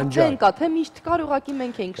 Արդյոք արդեն կա, թե միշտ կար, ուղղակի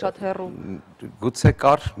մենք էինք շատ հեռու։ Գուցե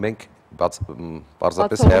կար, մենք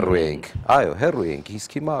պարզապես հեռու էինք։ Այո, հեռու էինք,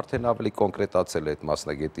 իսկ հիմա արդեն ավելի կոնկրետացել է այդ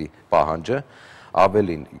մասնագետի պահանջը,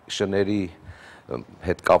 ավելին շների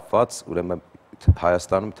հետ կապված, ուրեմն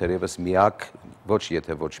Հայաստանում թերևս միակ, ոչ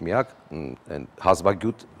եթե ոչ միակ,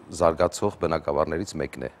 հազվագյուտ զարգացող բնակավարներից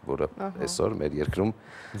մեկն է, որը այսօր մեր երկրում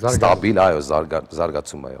ստաբիլ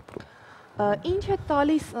զարգացում է ապրում։ Ինչ է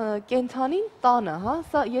տալիս կենդանին տանը, հա,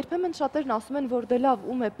 սա երբեմն շատերն ասում են, որ դե լավ,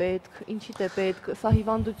 ում է պետք, ինչիդ է պետք, սա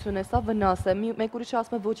հիվանդություն է, սա վնաս է, մեկ ուրիշը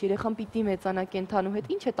ասում է, ոչ, երեխան պիտի մեծանա կենդանու հետ,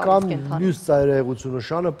 ինչ է տալիս կենդանին։ Կամ մյուս ծայրահեղությունը,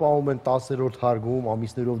 շանը պահում են 10-րդ հարգում,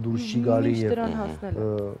 ամիսներով դուրս չի գալի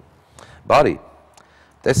Բարի,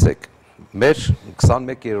 տեսեք, մեր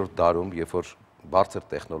 21-րդ դարում, երբ որ բարձր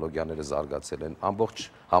տեխնոլոգիաները զարգացել են, ամբողջ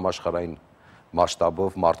համաշխարհային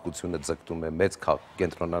մասշտաբով մարդկությունը ձգտում է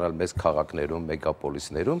կենտրոնանալ մեծ քաղաքներում,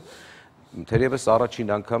 մեգապոլիսներում, թերևս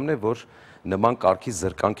առաջին անգամն է, որ նման կարգի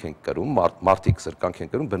զրկանք են կրում, մարդիկ զրկանք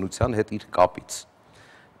են կրում բնության հետ իր կապից։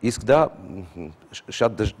 Իսկ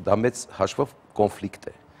դա մեծ հաշվով կոնֆլիկտ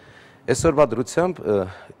է։ Այսօրվա դրությամբ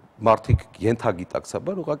մարդիկ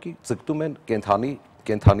ենթագիտակցաբար ուղղակի ձգտում են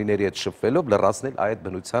կենդանիների հետ շփվելով լրացնել այդ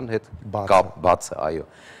բնության հետ բացը, այո։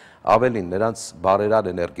 Ավելին նրանց բարերար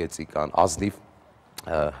էներգետիկան, ազնիվ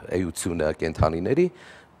էությունը կենդանիների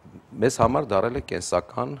մեզ համար դարել է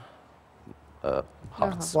կենսական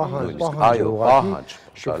հարց, պահանջ,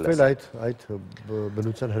 շփվել այդ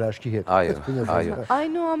բնության հրաշքի հետ։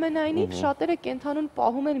 Այնուամենայնիվ շատերը կենդանուն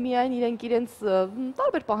պահում են միայն իրենց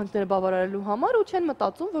տարբեր պահանջները բավարարելու համար ու չեն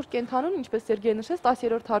մտածում, որ կենդանուն, ինչպես Սերգեյը նշեց,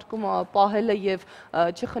 10-րդ հարկում պահելը եւ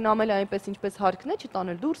չխնամելը այնպես ինչպես հարկն է,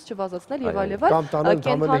 չտանել դուրս, չվազացնել եւ այլ եւ այլ։ Կամ տանել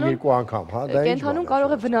ընդամենը 2 անգամ, հա, դա ինչ։ Կենդանուն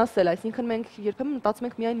կարող է վնասել, այսինքն մենք երբեմն մտածում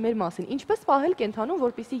ենք միայն մեր մասին։ Ինչպես պահել կենդանուն,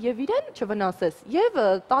 որպեսզի եւ իրեն չվնասես եւ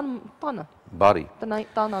տանը Բարի։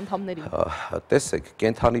 Տան անդամներին։ Տեսեք,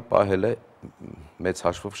 կենդանի պահելը մեծ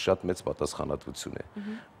հաշվով շատ մեծ պատասխանատվություն է։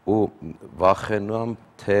 Ու վախենում,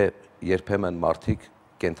 թե երբեմն մարդիկ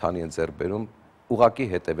կենդանի են ձեռք բերում ուղղակի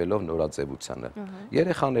հետևելով նորաձևությանը։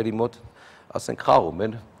 Երեխաների մոտ, ասենք, խաղում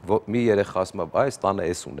են, մի երեխա ասում է, այս տանը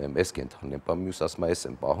էս ունեմ, էս կենդանին եմ պահում, մյուս ասում է, էս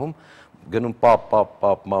եմ պահում, գնում պապ,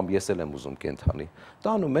 մամ, ես էլ եմ ուզում կենդանի։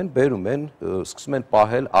 Տանում են, բերում են, սկսում են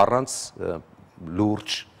պահել առանց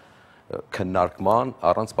լուրջ քննարկման,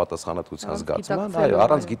 առանց պատասխանատվության զգացման, այո,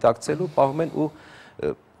 առանց գիտակցելու պահում են ու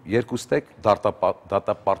երկուստեք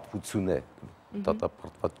դատապարտվություն է,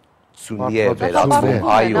 դատապարտվածությունի է վերածվում,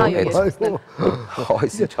 այո,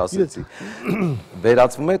 այս ինչ ասեցի,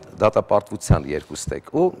 վերածվում է դատապարտվության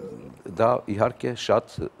երկուստեք ու դա իհարկե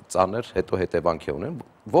շատ ծանր հետո հետևանք է ունեն,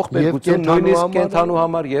 ողբերգություն նույնիսկ կենդանու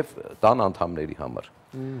համար եւ տան անդամների համար։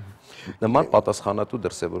 Նման պատասխանատու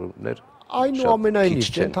դրսևորումներ Այնուամենայնիվ,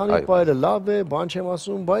 կենդանի պահելը լավ է, բան չեմ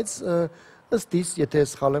ասում, բայց ըստ իս, եթե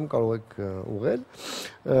սխալ եմ, կարող եք ուղղել,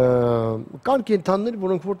 կան կենդաններ,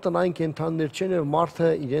 որոնք որ տնային կենդաններ չեն եւ մարդը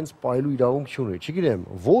իրենց պահելու իրավունք չունի, չգիտեմ,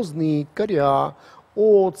 ոզնի, կրյա,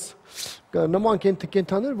 օձ, նման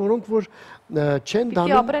կենդաններ, որոնք որ չեն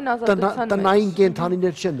դառնում տնային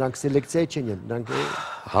կենդանիներ չեն, դրանք սելեկցիայի չեն, դրանք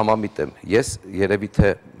Համամիտ եմ, ես երևի թե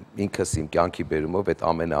ինքս իմ կյանքի բերումով այդ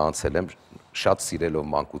ամենը անցել եմ շատ սիրելով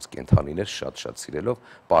մանկուց կենդանիներ, շատ սիրելով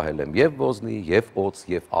պահել եմ եւ ոզնի, եւ օձ,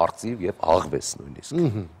 եւ արծիվ, եւ աղվես նույնիսկ։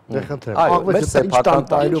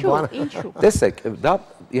 Տեսեք, դա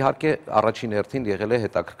իհարկե առաջին հերթին եղել է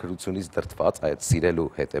հետաքրքրությունից դրդված, այդ սիրելու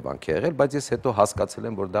հետևանք է եղել, բայց ես հետո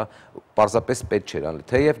հասկացել եմ, որ դա պարզապես պետք չէր անել։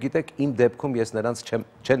 Թեև գիտեք, իմ դեպքում ես նրանց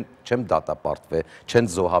չեմ դատապարտվել, չեն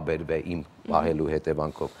զոհաբերվել իմ պահելու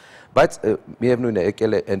հետևանքով։ Բայց միևնույն է,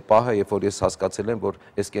 եկել է այն պահը, երբ որ ես հասկացել եմ, որ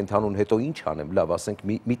այս կենդանուն հետո ինչ անեմ, լավ, ասենք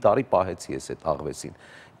մի տարի պահեցի ես այդ աղվեսին։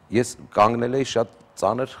 Ես կանգնել էի շատ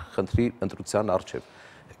ծանր խնդրի ընտրության առջև։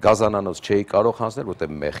 Գազանանոց չէի կարող հանձնել,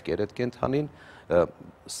 որտեղ մեղք էր այդ կենդանին,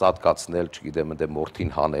 սատկացնել, չգիտեմ, ընդ մորթին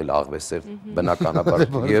հանել, աղվեսեր, բնականաբար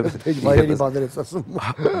եւ վայրերի բաներ ես ասում։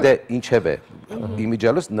 Դե ինչևէ,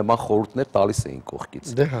 իմիջիալս նման խորհուրդներ տալիս էին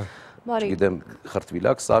կողքից։ Դե հա։ Չգիտեմ,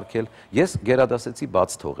 խրտվիլակ սարքել, ես գերադասեցի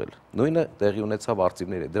բաց թողել, նույնը տեղի ունեցավ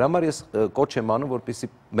արծիվների, դրա համար ես կոչ եմ անում, որպեսզի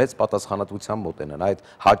մեծ պատասխանատվությամբ մոտենան, այդ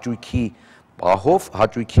հաճույքի պահով,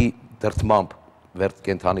 հաճույքի դրդմամբ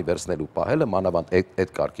կենդանի վերցնելու պահելը, մանավանդ այդ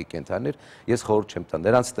կարգի կենդանիներ, ես խորհուրդ չեմ տա,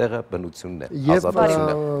 նրանց տեղը բնությունն է, ազատությունն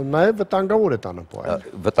է։ Եվ նաև վտանգավոր է տանը պահել։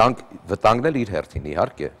 Վտանգն էլ իր հերթին,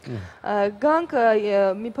 իհարկե։ Գանք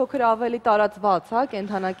մի փոքր ավելի տարածված, հա,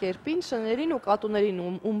 կենդանակերպին, շներին ու կատուներին,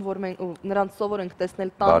 ում որ մենք նրանց սովոր ենք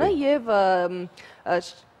տեսնել տանը եւ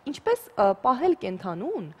ինչպես պահել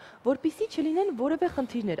կենդանուն, որպեսզի չլինեն որևէ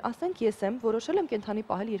խնդիրներ։ Ասենք ես եմ որոշել եմ կենդանի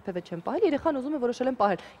պահել, երբևէ չեմ պահել, երեխան ուզում է որոշել եմ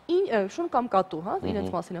պահել։ Շուն կամ կատու, հա, իրենց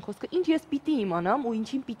մասին է խոսքը։ Ինչ ես պիտի իմանամ ու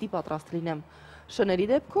ինչին պիտի պատրաստ լինեմ շների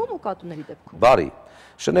դեպքում ու կատուների դեպքում։ Բարի,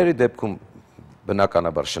 շների դեպքում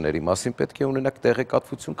բնականաբար շների մասին պետք է ունենաք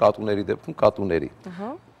տեղեկատվություն, կատուների դեպքում կատուների։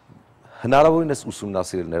 հնարավորինս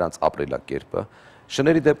ուսումնասիրել նրանց ապրելակերպը,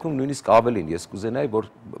 շների դեպքում նույնիսկ ավելին ես կուզենայի, որ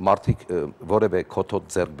մարդիկ որևէ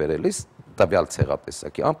քոթոտ ձեռք բերելիս տվյալ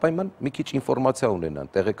ցեղատեսակի անպայման մի քիչ ինֆորմացիա ունենան,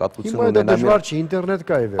 տեղեկատվություն ունենան։ Հիմա դա դժվար չի, ինտերնետ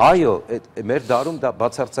կա է վերջ։ Այո, մեր դարում դա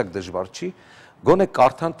բացարձակ դժվար չի, գոնե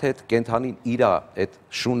կարդան թե այդ կենդանին իր այդ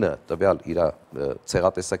շունը տվյալ իր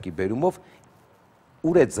ցեղատեսակի բերումով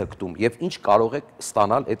ուր է ձգտում եւ ինչ կարող է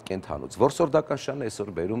ստանալ այդ կենդանուց։ Որսորդական շանը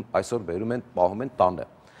այսօր բերում են, պահում են տանը։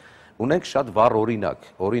 Ունենք շատ վառ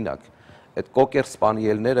օրինակ, այդ կոկեր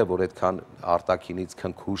սպանիելները, որ այդքան արտաքինից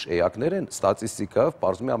քնքուշ էակներ են, ստատիստիկայով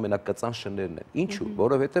պարզվում է ամենակծան շներն են։ Ինչու՞,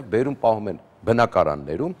 որովհետեւ բերում պահում են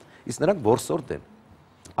բնակարաններում, իսկ նրանք որսորդ են։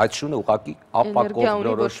 Այդ շունը ուղղակի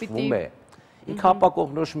ապակողնորոշվում է։ Ինքը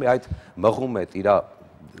ապակողնորոշում է, այդ մղում է իր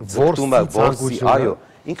որսի, այո,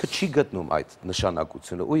 ինքը չի գտնում այդ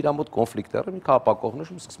նշանակությունը ու իր մոտ կոնֆլիկտ է, ինքը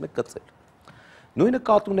ապակողնորոշում սկսում է կծել։ Նույնը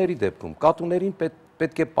կատուների դեպքում, կատուներին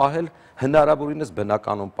պետք է պահել հնարավորինս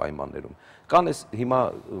բնականոն պայմաններում։ Կան էս հիմա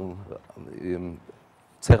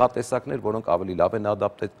ցեղատեսակներ, որոնք ավելի լավ են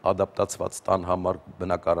ադապտացված տան համար,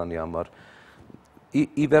 բնակարանի համար։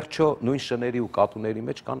 Ի վերջո նույն շների ու կատուների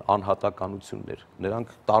մեջ կան անհատականություններ,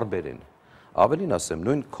 նրանք տարբեր են։ Ավելին ասեմ,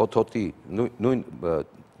 նույն քոթոտի, նույն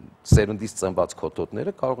սերնդից ծնված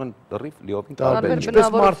քոթոտները կարող են լրիվ լիովին տարբեր լինել։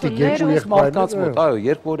 Ինչպես մարդիկ,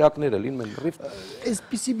 երկու օրինակները լինում են լրիվ։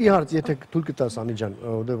 Այսպիսի մի հարց, եթե թույլ կտաս Անի ջան,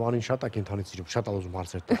 որտեղ Անին շատ է կենթանից սիրում, շատ ալոզում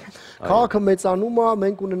հարցեր տա։ Քաղաքը մեծանում է,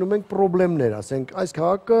 մենք ունենում ենք խնդիրներ, ասենք, այս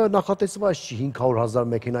քաղաքը նախատեսված չի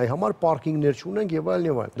 500,000 մեքենայի համար, պարկինգներ չունենք եւ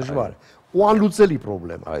այլն, դժվար է։ Ու անլուծելի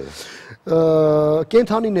պրոբլեմ է։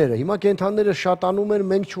 Կենթանիները, հիմա կենթանիները շատանում են,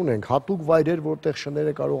 մենք չունենք հատուկ վայրեր, որտեղ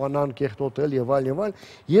շները կարողանան կեղտոտել եւ այլն,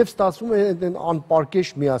 եւ ստացվում է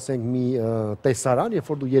անպարկեշտ մի ասենք մի տեսարան,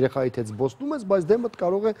 երբ որ դու երեխայիդ հետ զբոսնում ես, բայց դեմդ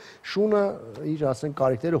կարող է շունը իր ասենք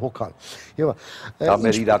կարիքները հոգալ։ Եվ դա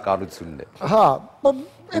մեր իրականությունն է։ Հա,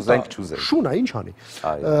 ուզենք չուզենք։ Շունա ինչ անի։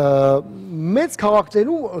 Մեծ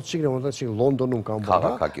քաղաքներում, չգիտեմ, ոնց է Լոնդոնում կամ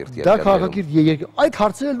դա քաղաքակիրթ երկիր, այդ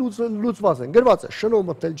հարցերը լուծված են, գրված է, շնով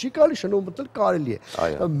մտնել չի կարելի, շնով մտնել կարելի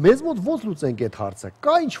է։ Մեզ մոտ ոնց լուծենք այդ հարցը։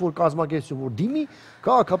 Կա ինչ-որ կազմակերպություն, որ դիմի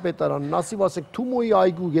քաղաքապետարանն ասի, ասեք Թումոյի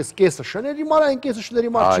այգու ես կեսը շների մար, այն կեսը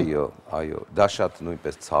շների մար չի։ Այո, դա շատ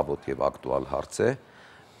նույնպես ցավոտ եւ ակտուալ հարց է,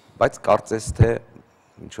 բայց կարծես թե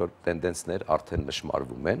ինչ որ տենդենսներ արդեն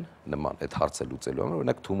նշмарվում են նման այդ հարցը լուծելու համար,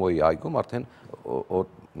 օրինակ Թումոյի այգում արդեն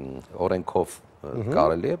օրենքով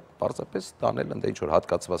կարելի է պարզապես տանել ընդ ինչ որ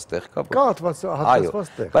հատկացված տեղ կա։ Կա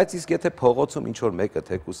հատկացված տեղ։ Բայց իսկ եթե փողոցում ինչ որ մեկը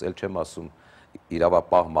թեկուս էլ չեմ ասում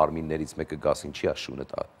իրավապահ մարմիններից մեկը գաս ինչի է շունը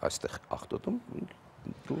այստեղ աղտոտում,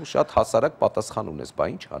 դու շատ հասարակ պատասխան ունես, բա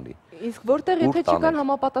ինչ անի։ Իսկ որտեղ եթե չկան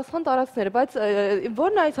համապատասխան տարածքներ, բայց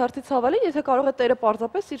ո՞րն է այս հարցի ցավալին, եթե կարող է տերը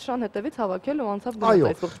պարզապես իր շան հետևից հավաքել ու անցավ գնալ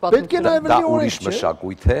այս ողջ պատմությունը։ Դա ուրիշ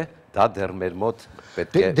մշակույթ է, դա դեռ մեր մոտ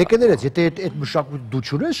պետք է։ Դե կներես, եթե այդ մշակույթը դու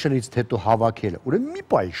չունես շնից հետո հավաքելը, ուրեմն մի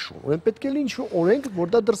բայ շուն, ուրեմն պետք է լինի օրենք,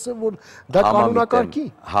 որ դա դրսը որ դա կանոնակարգի։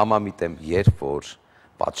 Համամիտ եմ, երբ որ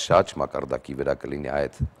պատշաճ մակարդակի վրա կլինի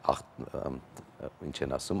այդ ինչ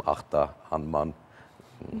են ասում, ախտահանման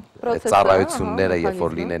ծառայությունները, երբ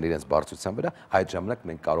որ լինեն իրենց բարձրության վրա, այդ ժամանակ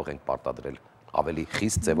մենք կարող ենք պարտադրել ավելի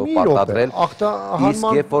խիստ ձևով պարտադրել,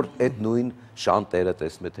 իսկ երբ որ այդ նույն շանտերը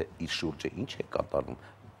տեսնում է թե իր շուրջը ինչ է կատարվում,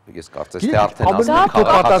 ես կարծես թե արդեն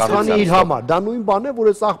պատասխանի իր համար, դա նույն բանն է, որ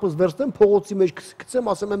ես աղբս վերցնեմ փողոցի մեջ գցեմ,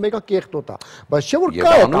 ասեմ եմ մեկա կեղտոտա, բայց չէ որ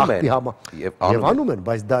կա այդ աղբի համար, եւ անում են,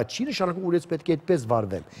 բայց դա չի նշանակում որ ես պետք է այդպես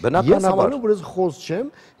վարվեմ։ Ես համարում որ ես խոզ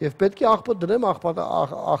չեմ եւ պետք է աղբը դրեմ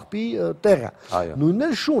աղբի տեղը։ Նույնն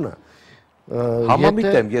է շունը։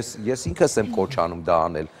 Համամիտ եմ, ես ինքս եմ կոչ անում դա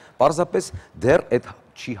անել։ Պարզապես դեռ այդ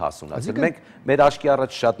չի հասունացել։ Մենք մեր աչքի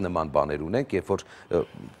առաջ շատ նման բաներ ունենք, երբ որ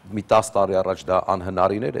մի 10 տարի առաջ դա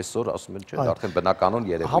անհնարին էր, այսօր ասում են, չէ, արդեն բնականon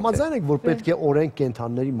երևույթ է։ Համաձայն եք, որ պետք է օրենք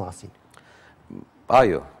կենթանիների մասին։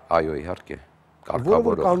 Այո, այսինքն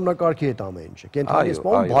կարգավորող։ Կանոնակարգի հետ ամեն ինչը։ Կենթանի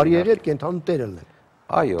սպան բարի եղել, կենթանու տերելն են։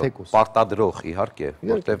 Այո, պարտադրող իհարկե,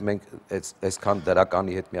 որտեվ մենք այսքան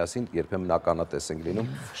դրականի հետ միասին երբեմն ականատես ենք լինում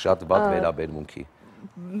շատ վատ վերաբերմունքի։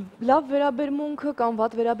 Լավ վերաբերմունքը կամ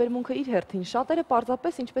վատ վերաբերմունքը իր հերթին շատերը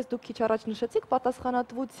պարզապես ինչպես դուք քիչ առաջ նշեցիք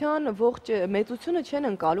պատասխանատվության ողջ մեծությունը չեն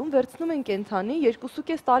ընկալում, վերցնում են կենթանի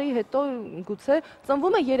 2.5 տարի հետո գուցե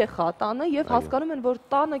ծնվում է երեխա տանը եւ հասկանում են որ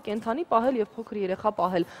տանը կենթանի պահել եւ փոքր երեխա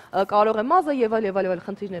պահել կարող է մազը եւ այլ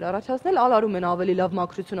խնդիրներ առաջացնել, ալարում են ավելի լավ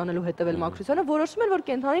մաքրություն անելու հետեւել մաքրությանը, որոշում են որ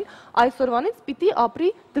կենթանին այսօրվանից պիտի ապրի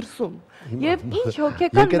դրսում եւ ինչ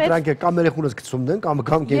հոգեկան մեծ կամ երեխունս գցում դեն կամ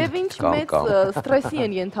կենթանի եւ ինչ մեծ ստրեսի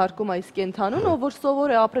են ենթարկում այս կենթանուն, ով որ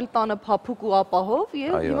սովոր է ապրել տանը փափուկ ու ապահով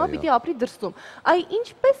եւ հիմա պիտի ապրի դրսում։ Այ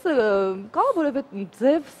ինչպես կա որևէ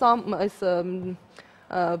ձև այս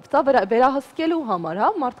Սա վերահսկելու համար, հա,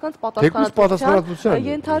 մարդկանց պատասխանատվության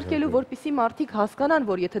ենթարկելու, որպեսզի մարդիկ հասկանան,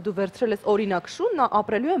 որ եթե դու վերցրել ես օրինակ շուն, նա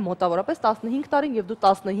ապրելու է մոտավորապես 15 տարին եւ դու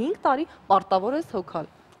 15 տարի պարտավոր ես հոգալ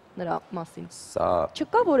նրա մասին։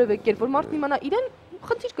 Չկա որևէ կերպ, որ մարդն իմանա իրեն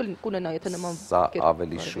խնդիր կունենա, եթե նման Սա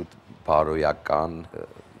ավելի շուտ բարոյական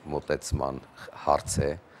մոտեցման հարց է,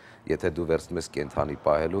 եթե դու վերցնում ես կենդանի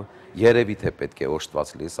պահելու, երևի թե պետք է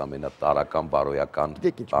օժտված լինես ամենատարրական բարոյական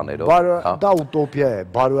բաներով։ Դա ուտոպիա է,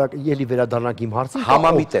 բարոյական, ելի վերադառնանք իմ հարցին,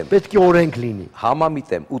 Համամիտեմ։ պետք է օրենք լինի։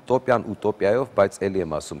 Համամիտեմ, ուտոպիան ուտոպիայով, բայց էլի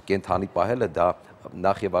եմ ասում, կենդանի պահելը դա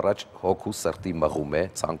նախ եւ առաջ հոգու սրտի մղում է,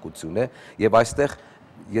 ցանկություն է, եւ այստեղ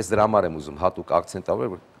ես դրա համար եմ ուզում հատուկ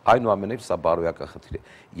ակցենտավորել, որ այնուամենայնիվ սա բարոյական խնդիր է։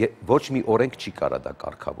 Ոչ մի օրենք չի կարա դա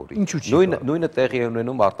կարգավորի։ Նույնը տեղի է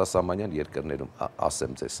ունենում արտասահմանյան երկրներում,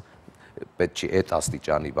 ասեմ ձեզ, պետք չի այդ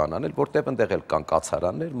աստիճանի բան անել, որտեղ այնտեղ էլ կան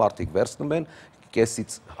կացարաններ, մարդիկ վերցնում են,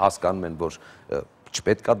 կեսից հասկանում են, որ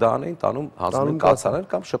չպետք է դա անեն, տանում հանձնում են կացարան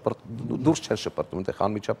կամ դուրս չեն շպրտում, այնտեղ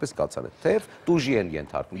անմիջապես կացարան, թեև տուժի են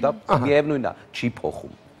ենթարկվում, դա միևնույնն է, չի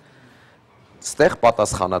փոխում։ Ստեղ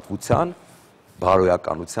պատասխանատվության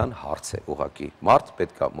բարոյականության հարց է ուղղակի։ Մարդ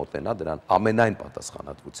պետք է մոտենա դրան ամենայն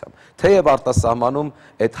պատասխանատվությամբ։ Թեև արտասահմանում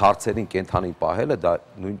այդ հարցերին կենդանին պահելը դա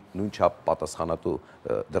նույն չափ պատասխանատու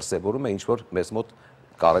դրսևորում է, ինչ որ մեզ մոտ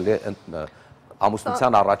կարելի է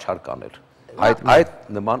ամուսնության առաջարկ անել։ Այդ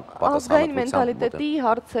նման ազգային մենթալիտետի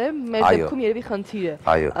հարց է, մեր դեպքում երևի խնդիր է։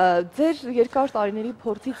 Ձեր երկար տարիների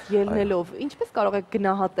փորձից ելնելով, ինչպես կարող եք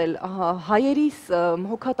գնահատել հայերիս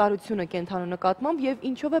հոգատարությունը կենդանու նկատմամբ եւ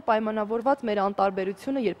ինչով է պայմանավորված մեր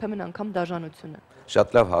անտարբերությունը, երբեմն անգամ դաժանությունը։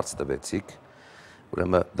 Շատ լավ հարց տվեցիք,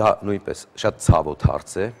 ուրեմն դա նույնպես շատ ցավոտ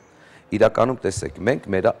հարց է։ Իրականում տեսեք, մենք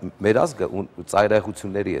մեր ազգը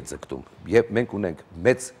ծայրահեղությունների է ձգտում եւ մենք ունենք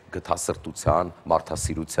մեծ գթասրտության,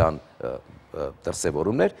 մարդասիրության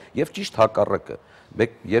դրսևորումներ եւ ճիշտ հակառակը։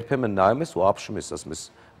 Մենք երբեմն նայում ես ու ապշում ես, ասում ես,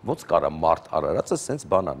 ոնց կարա մարդ արարածը սենց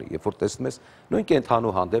բան անի, երբ որ տեսնում ես նույն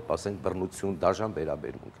կենդանու հանդեպ, ասենք, բռնություն, դաժան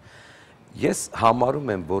վերաբերմունք։ Ես համարում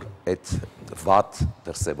եմ, որ այդ վատ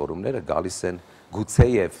դրսևորումները գալիս են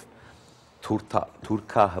գուցեև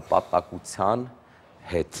թուրքահպատակության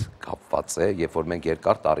հետ կապված է, երբ որ մենք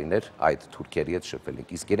երկար տարիներ այդ թուրքերի հետ շփվել ենք,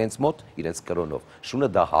 իսկ իրենց մոտ, իրենց կրոնով, շունը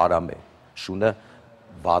դա հարամ է, շունը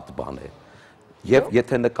վատ բան է։ Եվ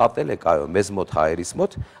եթե նկատել եք, այո, մեզ մոտ հայերիս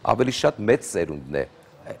մոտ ավելի շատ մեծ սերունդն է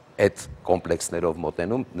այդ կոմպլեքսներով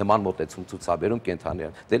մոտենում, նման մոտեցում ցուցաբերում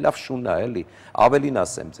կենդանիան։ Դե լավ շունն է, էլի, ավելին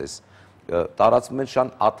ասեմ ձեզ, տարածվում են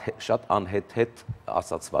շատ անհեթեթ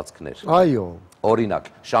ասացվածքներ։ Այո։ Օրինակ,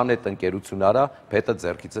 Շանետ ընկերություն արա, փետը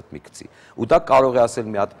ձեռքիցդ մի գցի։ Ու դա կարող է ասել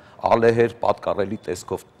մի հատ ալեհեր պատկառելի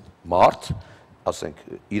տեսքով մարդ, ասենք,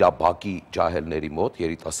 իր բակի ջահելների մոտ,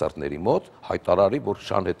 երիտասարդների մոտ, հայտարարի, որ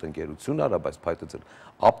Շանետ ընկերություն արա, բայց փայտը ձեր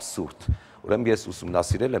աբսուրդ։ Ուրեմն ես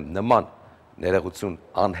ուսումնասիրել եմ նման ներողություն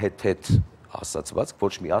անհեթեթ ասացվածք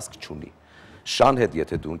ոչ մի ազգ չունի։ Շանհետ,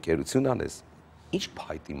 եթե դու ընկերություն անես, ինչ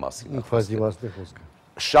փայտի մասին է խոսքը։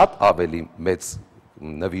 Շատ ավելի մեծ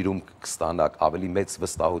նվիրում կստանաք, ավելի մեծ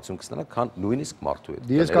վստահություն կստանաք, քան նույնիսկ մարդու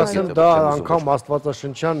հետ։ Ես կասեմ, դա անգամ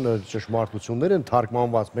աստվածաշնչյան ճշմարտություններ են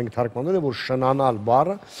թարգմանված, մենք թարգմանել են, որ շնանալ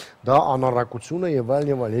բառը դա անառակություն է եւ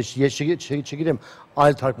այլն։ Ես չգիտեմ,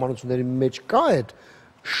 այլ թարգմանությունների մեջ կա այդ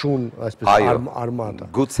շուն, այսպես արմատը։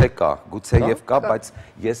 Գուցե կա, գուցե եւ կա, բայց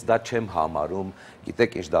ես դա չեմ համարում,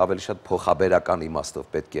 գիտեք, ինչ դա ավելի շատ փոխաբերական իմաստով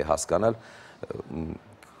պետք է հասկանալ,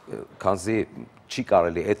 քանզի չի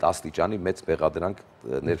կարելի այդ աստիճանի մեծ բեղադրանք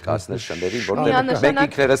ներկայացնել շներին, որտեղ մենք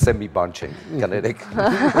ինքներս է մի բան չենք, կներեք։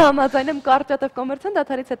 Համաձայն եմ, կարճատև կոմերցիոն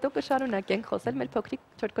դադարից հետո կշարունակենք խոսել մեր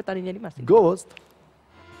փոքրիկ չորքոտանիների մասին։ Գոստ։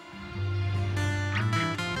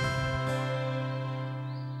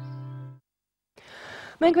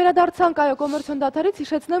 Մենք վերադարձանք այո կոմերցիոն դադարից,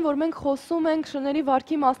 հիշեցնեմ, որ մենք խոսում ենք շների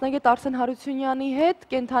վարքի մասնագետ Արսեն Հարությունյանի հետ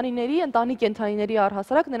կենդանիների, ընտանի կենդանիների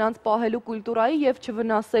առհասարակ նրանց պահելու կուլտուրայի եւ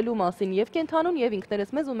չվնասելու մասին եւ կենդանուն եւ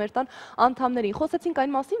ինքներս մեզ ու մեր տան անդամներին։ Խոսեցինք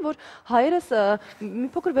այն մասին, որ հայերս մի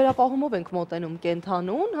փոքր վերապահումով ենք մոտենում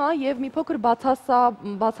կենդանուն, հա, եւ մի փոքր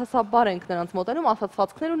բացասաբար ենք նրանց մոտենում,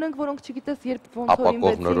 ասացվածքներ ունենք, որոնք չգիտես երբ ոնց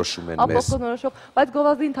օրինվեցին, բայց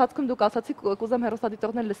գովազդի ընթացքում դուք ասացիք, կուզեմ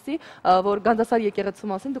հեռուստադիտողներ լսի, որ Գանձասար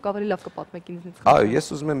եկեղեցու մասին դուք ավելի լավ կպատմեք ինձնից։ Այո, ես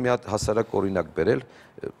ուզում եմ մի հատ հասարակ օրինակ բերել,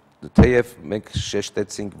 թեև մենք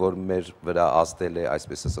շեշտեցինք, որ մեր վրա ազդել է,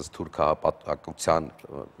 այսպես ասած, թուրքահապատակության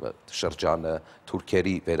շրջանը,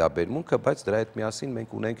 թուրքերի վերաբերմունքը, բայց դրա հետ միասին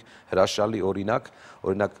մենք ունենք հրաշալի օրինակ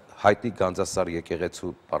հայտնի Գանձասար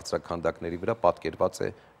եկեղեցու բարձրաքանդակների վրա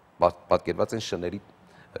պատկերված են շների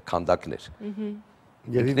քանդակներ։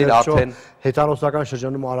 Եվ ի վերջո հետանոսական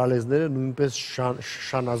շրջանում արալեզները նույնպես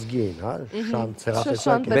շանազգի էին, հա, շան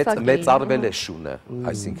ցեղատեսակ մեծարվել է շունը,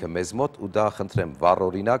 այսինքն մեզ մոտ ու դա խնդրեմ վառ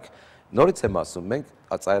օրինակ, նորից եմ ասում, մենք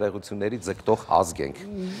ծայրահեղությունների ձգտող ազգ ենք։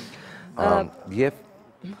 Եվ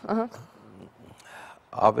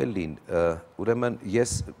ավելին, ուրեմն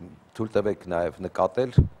ես թույլ տվեք նաև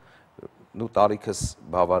նկատել, նու տարիքս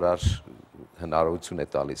բավարար հնարավորություն է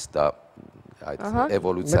տալիս դա այդ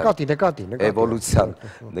էվոլյուցիան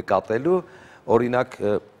նկատելու, օրինակ,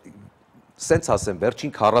 սենց ասեմ,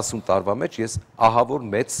 վերջին 40 տարվա մեջ ես ահավոր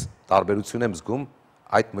մեծ տարբերություն եմ զգում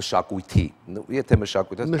այդ մշակույթի, եթե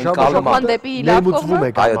մշակույթը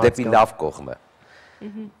դեպի լավ կողմը։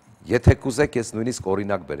 Եթե կուզեք ես նույնիսկ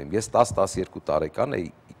օրինակ բերեմ, ես 10-12 տարեկան էի,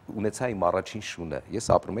 ունեցա իմ առաջին շունը, ես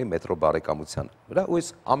ապրում էի մետրո բարեկամության վրա, ու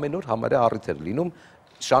ես ամեն օր համարյա առիթ էր լինում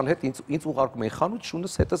Շան հետ ինձ ուղարկում էին խանութ,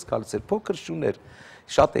 շունս հետս գալիս էր, փոքր շուներ,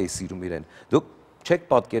 շատ էի սիրում իրեն։ Դուք չեք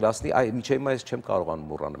պատկերացնի, մինչև հիմա ես չեմ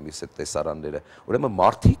կարողանում մոռանալ ես այդ տեսարանները։ Ուրեմն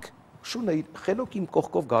մարդիկ շունը խելոք իմ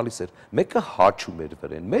կողքով գալիս էր, մեկը հաչում էր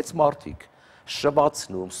վրան, մեծ մարդիկ,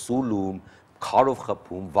 շվացնում, սուլում, քարով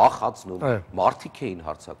խփում, վախացնում, մարդիկ էին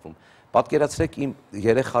հարձակվում։ Պատկերացրեք իմ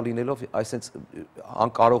երեխա լինելով այսպես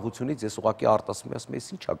անկարողությունից ես ուղղակի արտասում եմ, ասում եմ, ես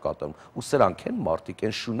ի՞նչ է կատարում։ Ու սրանք են մարդիկ,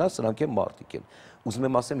 են շունա, սրանք են մարդիկ են։ Ուզում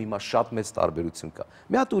եմ ասեմ, հիմա շատ մեծ տարբերություն կա։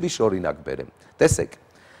 Մի հատ ուրիշ օրինակ բերեմ։ Տեսեք,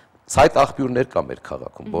 ցայտ աղբյուրներ կա մեր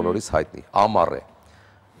քաղաքում, բոլորիս հայտնի, ամառ է։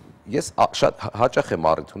 Ես շատ հաճախ եմ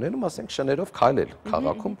առիթ ունենում, ասենք շներով քայլել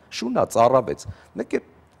քաղաքում, շունա ծառավեց։ Մեկ է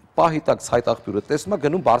պահի տակ ցայտ աղբյուրը տեսնում է,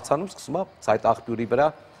 գնում բարձանում, սկսում է ցայտ աղբյուրի վրա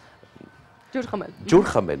ջուր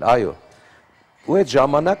խմել, այո։ Ու այդ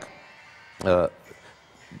ժամանակ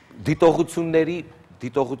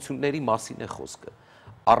դիտողությունների մասին է խոսքը։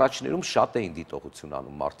 Առաջներում շատ էին դիտողություն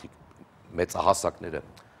անում մարդիկ, մեծահասակները։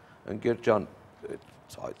 Ընկեր ջան,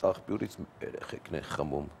 ցայտ աղբյուրից երեխեքն են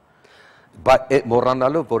խմում։ Բայց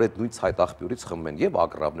մոռանալով, որ այդ նույն ցայտ աղբյուրից խմում են եւ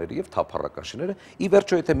ագրավները եւ թափառական շները, ի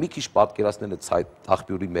վերջո եթե մի քիչ պատկերացնել այդ ցայտ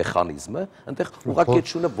աղբյուրի մեխանիզմը, այնտեղ ուղղակի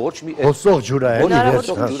այդ շունը ոչ մի հոսող ջուր է, ոչ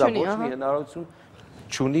մի հնարավորություն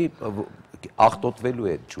չունի աղտոտվելու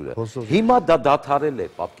է ջուրը։ Հիմա դա դադարել է,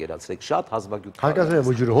 պատկերացրեք, շատ հազվագյուտ։ Հարկազնեմ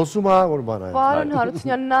ու ջուրը հոսում է, որ բան է։ Պարոն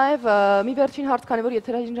Հարությունյան, նաև մի վերջին հարց, քանի որ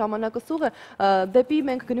եթերային ժամանակը սուղ է, դեպի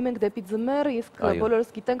մենք գնում ենք դեպի ձմեռ, իսկ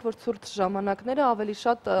բոլորս գիտենք, որ ցուրտ ժամանակները ավելի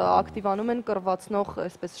շատ ակտիվանում են կռվածնող,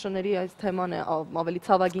 այսպես շների այս թեման է ավելի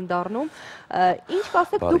ցավագին դառնում։ Ինչ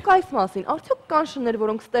կասեք դուք այս մասին։ Արդյոք կան շներ,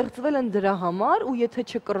 որոնք ստեղծվել են դրա համար ու եթե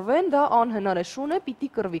չկռվեն, դա անհնար է, շունը պիտի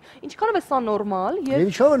կռվի։ Ինչքանով է սա նորմալ եւ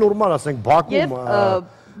Ինչով է նորմալ, ասենք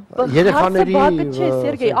Բաքում երեխաների բակը չէ,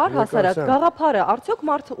 Սերգեյ, առհասարակ գաղափարը, արդյոք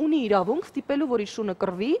մարդը ունի իրավունք ստիպելու, որ իր շունը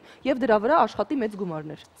կռվի եւ դրա վրա աշխատի մեծ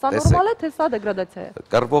գումարներ։ Սա նորմալ է, թե սա դեգրադացիա է։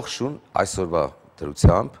 Կռվող շուն այսօրվա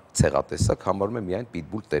դրությամբ ցեղատեսակ համարում է միայն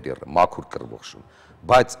պիտբուլ տերիերը, մաքուր կռվող շուն,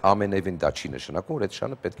 բայց ամենևին դա չի նշանակում, որ այդ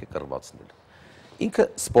շանը պետք է կռվածնել։ Ինքը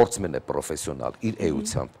սպորտսմեն է, պրոֆեսիոնալ, իր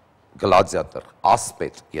էությամբ, գլադիատոր,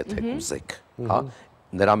 ասպետ, եթե կուզեք, հա,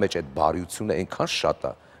 նրա մեջ այդ բարիությունը այնքան շատ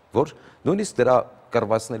է, որ նույնիսկ դրա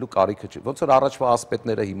կռվածնելու կարիքը չի։ Ոնց որ առաջվա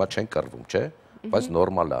ասպետները հիմա չեն կռվում, չէ՞, բայց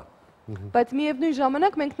նորմալ է։ Բայց միևնույն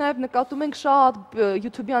ժամանակ մենք նաև նկատում ենք շատ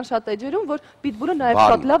YouTube-յան շատ էջերում, որ պիտբուլը նաև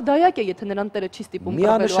շատ լավ դայակ է, եթե նրան տերը չի ստիպում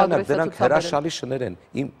կռվելու ագրեսիվ դրանք հրաշալի շներ են։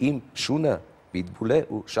 Իմ շունը պիտբուլ է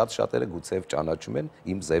ու շատ շատերը գուցեև ճանաչում են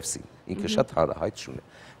իմ Զևսին։ Ինքը շատ հարահայտ շուն է։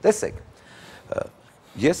 Տեսեք,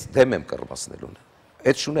 ես դեմ եմ կռվածնելուն։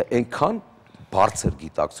 Այդ շունը այնքան բարձր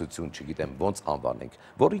գիտակցություն, չգիտեմ ոնց անվանենք,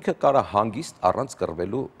 որ ինքը կարա հանգիստ առանց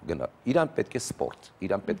կռվելու գնա։ Իրան պետք է սպորտ,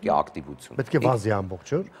 իրան պետք է ակտիվություն։ Պետք է վազի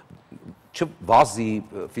ամբողջ օր։ Չվազի,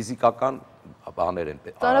 ֆիզիկական բաներ են,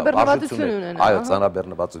 ծանրաբեռնվածություն ունեն։ Այո,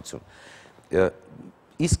 ծանրաբեռնվածություն։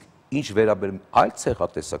 Իսկ ինչ վերաբերում այլ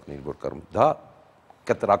ցեղատեսակներին, որ կռվում, դա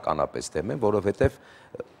կտրականապես դեմ են, որովհետև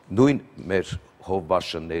նույն մեր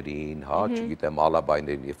հովբաշներին, հա, չգիտեմ,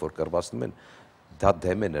 ալաբայներին, երբ որ կռվածնում են, դա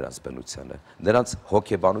դեմ է նրանց բնությանը, նրանց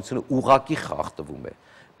հոգեբանությունը ուղղակի խախտվում է։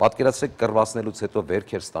 Պատկերացրեք կռվածնելուց հետո,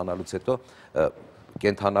 վերքեր ստանալուց հետո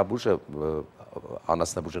կենդանաբույժը,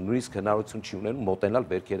 անասնաբույժը նույնիսկ հնարավորություն չի ունենում մոտենալ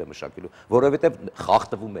վերքերը մշակելու, որովհետև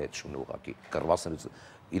խախտվում է այդ շունը ուղղակի կռվածնելուց,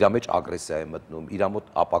 իր մեջ ագրեսիա է մտնում, իր մոտ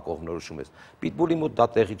ապակողնորոշում է։ Պիտբուլի մոտ դա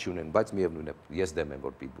տեղի չի ունենում, բայց միևնույն է, ես դեմ եմ,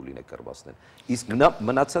 որ պիտբուլին է կռվածնել։ Իսկ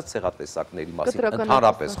մնացած ցեղատեսակների մասին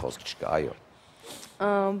ընդհանրապես խոսք չկա, այո։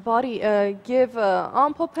 Բարի, եւ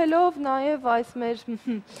ամփոփելով նաեւ այս մեր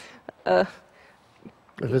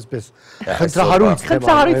այսպես խնդրահարույց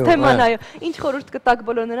թեման, այո, ինչ խորհուրդ կտաք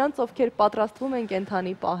բոլոր նրանց, ովքեր պատրաստվում են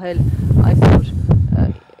կենդանի պահել այսօր,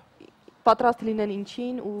 պատրաստ լինեն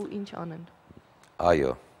ինչին ու ինչ անեն։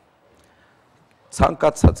 Այո,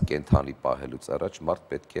 ցանկացած կենթանի պահելուց առաջ մարդ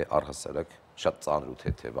պետք է առհասարակ շատ ծանր ու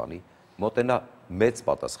թեթևանի, մոտենա մեծ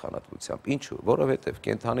պատասխանատվությամբ։ Ինչու՞, որովհետև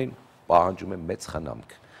կենթանին պահանջում է մեծ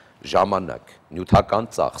խնամք, ժամանակ,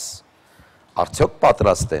 նյութական ծախս։ Արդյոք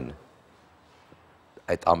պատրաստ են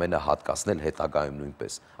այդ ամենը հատկացնել հետագայում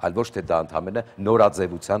նույնպես, այլ ոչ թե դա ընդհանրապես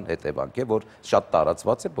նորաձևության հետևանք է, որ շատ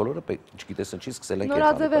տարածված է, բոլորը չգիտես ինչի սկսել են կենթանի։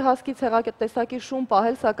 Նորաձև է հասկից հեղատեսակի շուն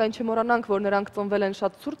պահել, սակայն չմոռանանք, որ նրանք ծնվել են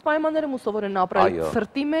շատ ցուրտ պայմաններում ու սովոր են ապրել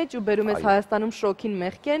սրտի մեջ ու բերում ես Հայաստանում շոքին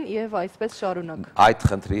մեղքեն եւ այսպես շարունակ։ Այդ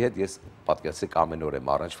խնդրի հետ ես պատկերացրեք ամեն օր եմ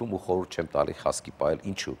առնչվում ու խորհուրդ չեմ տալի խասկի պահել,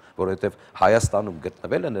 ինչու, որովհետև Հայաստանում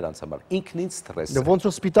գտնվելը նրանց համար ինքնին սթրես է։ Ոնց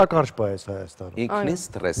որ սպիտակ արջ պահես Հայաստանում։ Ինքնին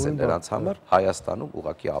սթրես է նրանց համար Հայաստանում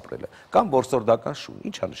ուղղակի ապրելը։ Կամ որսորդական շուն,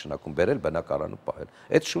 ի՞նչ է նշանակում բերել բնակարանում պահել։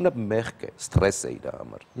 Այդ շունը մեղք է, սթրես է իր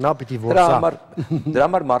համար։ Նա պիտի որսա։ Դրա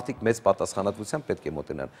համար մարդիկ մեծ պատասխանատվությամբ պետք է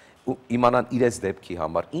մոտենան ու իմանան իրենց դեպքի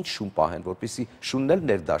համար ինչ շուն պահեն, որպեսզի շունն էլ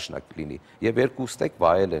ներդաշնակ լինի եւ երկու ստեկ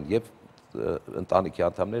վայել են եւ ընտանիքի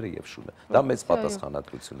անդամները եւ շունը։ Դա մեծ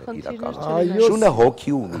պատասխանատվություն է իրականում։ Շունը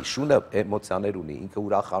հոգի ունի, շունը էմոցիաներ ունի, ինքը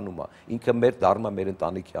ուրախանում է, ինքը մեր դառնում է մեր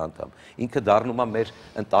ընտանիքի անդամ, ինքը դառնում է մեր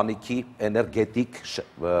ընտանիքի էներգետիկ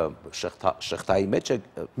շղթայի մեջ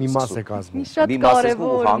մի մաս է կազմում։ Մի շատ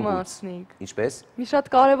կարևոր մասնիկ։ Ինչպես։ Մի շատ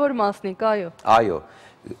կարևոր մասնիկ, այո։ Այո։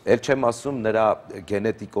 Էլ չեմ ասում նրա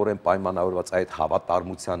գենետիկորեն պայմանավորված այդ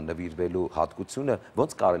հավատարմության նվիրվելու հատկությունը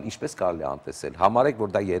ոնց կարելի, ինչպես կարելի անտեսել։ Համարեք,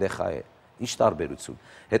 որ դա երեխա է։ Ինչ տարբերություն։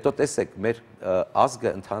 Հետո տեսեք, մեր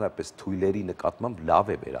ազգը ընդհանրապես թույլերի նկատմամբ լավ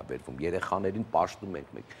է վերաբերվում, երեխաներին պաշտում ենք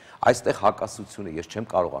մենք։ Այստեղ հակասությունը ես չեմ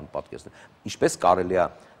կարողանում պատկերացնել։ Ինչպես կարելի է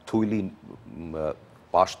թույլին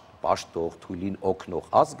պաշտող, թույլին օգնող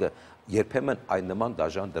ազգը երբեմն այն նման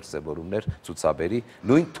դաժան դրսևորումներ ցուցաբերի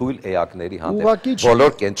նույն թույլ էակների հանդեպ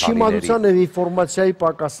բոլոր կենթանիների։ Չիմացության եւ ինֆորմացիայի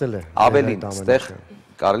պակասել է։ Ավելին, այստեղ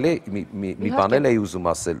կարելի է մի բան էլ էի ուզում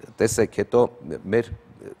ասել, տեսեք, հետո մեր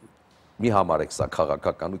մի համարեք սա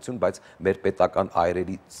քաղաքականություն, բայց մեր պետական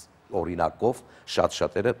այրերի օրինակով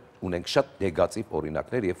շատ-շատերը ունենք շատ նեգատիվ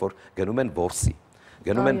օրինակներ, երբ որ գնում են որսի։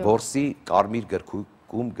 Գնում են որսի կարմիր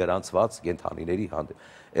գրքում գրանցված կենթանիների հանդեպ։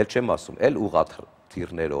 Էլ չեմ ասում, էլ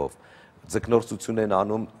ուղղաթիռներով ձգնորսություն են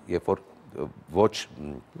անում, երբ որ ոչ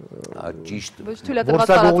ճիշտ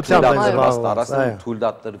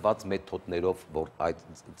թույլատրված մեթոդներով, որ այդ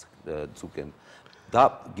ձուկ են։ Դա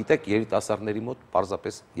գիտեք երիտասարդների մոտ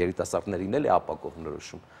պարզապես երիտասարդներին էլ է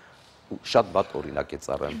ապակողնորոշում։ Շատ բաց օրինակ է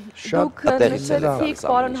ծառայում։ Դուք նշեցիք,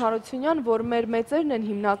 պարոն Հարությունյան, որ մեր մեծերն են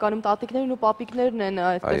հիմնականում տատիկներն ու պապիկներն են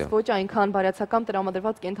այսպես ոչ այնքան բարյացակամ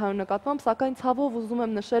տրամադրված կենթանու նկատմամբ, սակայն ցավով ուզում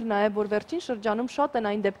եմ նշել նաև, որ վերջին շրջանում շատ են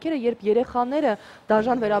այն դեպքերը, երբ երեխաները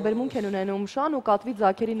դաժան վերաբերմունք են ունենում շան ու կատվի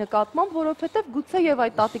ձագերի նկատմամբ, որովհետև գուցե եւ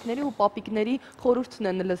այդ տատիկների ու պապիկների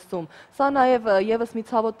խորհուրդն են լսում։ Սա նաև եւս մի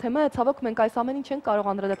ցավոտ թեմա է, ցավոք մենք այս ամենին չենք կարող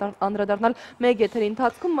անդրադառնալ մեկ եթերի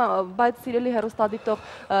ընթացքում, բայց սիրելի հեռուստադիտող,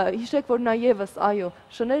 հիշեք, որ նա եւս, այո,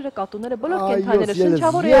 շները, կատուները, բոլոր կենթանիները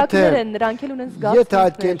շնչավոր էակներ են, նրանք էլ ունեն զգացմունքներ։ Եթե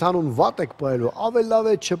այդ կենթանուն վատ եք պահելու, ավելի լավ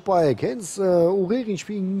է չպահեք, հենց ուղիղ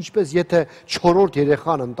ինչպես եթե 4-րդ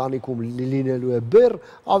երեխան ընտանիքում լինելու է բեր,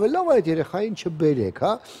 ավելի լավ է այդ երեխային չբերեք,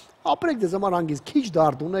 հա։ Ապրեք դες համար հանգիստ քիչ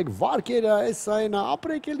դարդ ունեք, վարկերը, էսա այնա,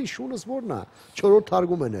 ապրեք էլի շունս որն է, 4-րդ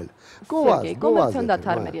թարգում են էլ։ Գովազ, կոմերցիոն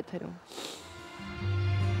դադար մեր եթերում։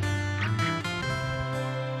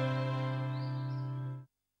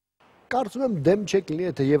 Կարծում եմ դեմ չեք լինի,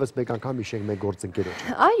 եթե եւս մեկ անգամ հիշենք մեր գործընկերոջ։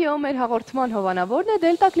 Այո, մեր հաղորդման հովանավորն է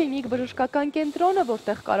Դելտա կլինիկ բժշկական կենտրոնը,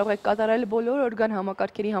 որտեղ կարող եք կատարել բոլոր օրգան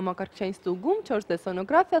համակարգերի համակարգչային ստուգում, 4D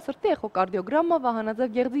սոնոգրաֆիա, սրտի էխոկարդիոգրամմա,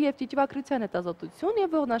 վահանաձև գեղձի եւ ճիճվակրության հետազոտություն եւ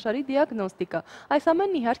ողնաշարի դիագնոստիկա։ Այս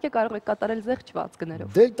ամենն իհարկե կարող եք կատարել զեղչված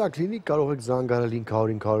գներով։ Դելտա կլինիկ կարող եք զանգահարել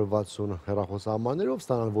 500-560 հեռախոսահամարներով,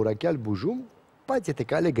 ստանալ որակյալ բուժում, բայց եթե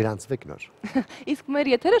կարելի է գրանցվեք նոր։ Իսկ մեր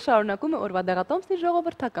եթերը շարունակում է օրվա դեղատոմսի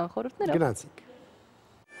ժողովրդական խորհուրդներով։ Գնացինք։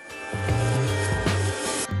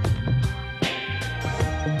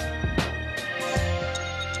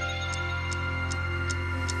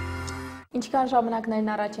 Ինչքան ժամանակներն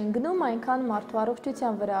առաջ են գնում, այնքան մարդու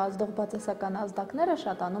առողջության վրա ազդող բացասական ազդակները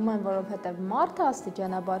շատանում են, որովհետև մարդը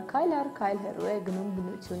աստիճանաբար քայլ առ քայլ հեռու է գնում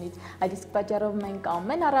բնությունից։ Այդ իսկ պատճառով մենք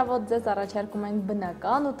ամեն առավոտ ձեզ առաջարկում ենք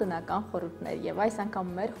բնական ու տնական խորհուրդներ, եւ այս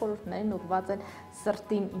անգամ մեր խորհուրդներն ուղղված են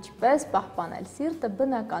սրտին, ինչպես պահպանել սիրտը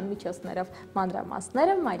բնական միջոցներով։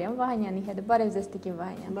 Մանրամասները Մարիամ Վահանյանի հետ։ Բարև ձեզ, Տիկին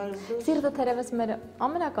Վահանյան։ Սիրտը թերևս մեր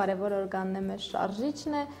ամենակարևոր օրգանն է, մեր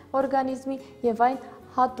շարժիչն է օրգանիզմի, եւ այն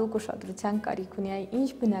հատուկ ուշադրության կարիք ունի, ինչ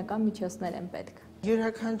բնական միջոցներ են պետք։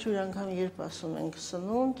 Յուրաքանչյուր անգամ երբ ասում ենք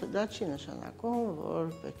սնունդ, դա չի նշանակում,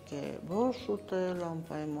 որ պետք է բորշ ուտել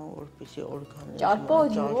անպայման, որպեսզի օրգանիզմը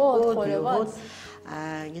ճարպոտ, խորոված,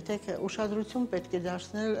 գիտեք, ուշադրություն պետք է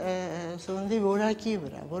դարձնել սննդի որակի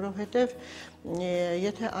վրա, որովհետև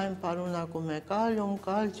եթե այն պարունակում է կալիում,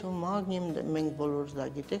 կալցիում, մագնիում, մենք բոլորս դա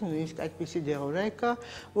գիտենք, նույնիսկ այդպիսի դեղորայք կա,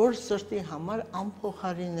 որ սրտի համար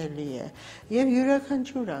անփոխարինելի է։ Եվ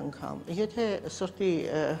յուրաքանչյուր անգամ, եթե սրտի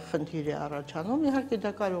խնդիր է առաջանում, իհարկե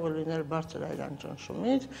դա կարող է լինել բարձր այրան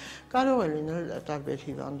ճնշումից, կարող է լինել տարբեր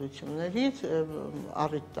հիվանդություններից,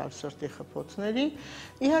 առիթ տալ սրտի խփոցների։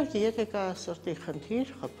 Իհարկե, եթե կա սրտի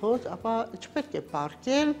խնդիր, խփոց, ապա չպետք է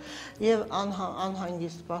պառկել եւ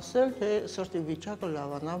անհանգիստ սպասել, թե սրտի վիճակը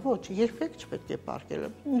լավանա, ոչ, երբեք չպետք է պառկել։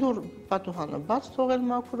 Դուր պատուհանը բաց թողել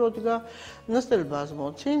մաքուր օդ գա, նստել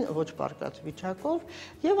բազմոցին, ոչ պառկած վիճակով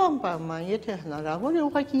եւ անպայման, եթե հնարավոր է,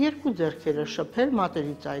 ուղղակի երկու ձեռքերը շփել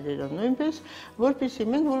մատերի ծայրերը նույնպես, որպեսզի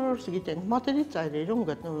մենք բոլորս գիտենք, մատերի ծայրերում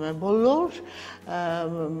գտնվում են բոլոր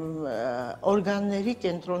օրգանների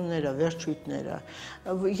կենտրոնները, վերջույթները։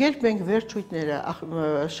 Երբ մենք վերջույթները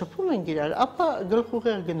շփում ենք իրար, ապա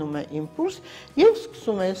գլխուղեղ գնում է իմպուլս եւ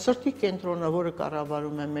սկսում է սրտի կենտրոնը, որը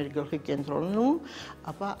կառավարում է մեր գլխի կենտրոնում,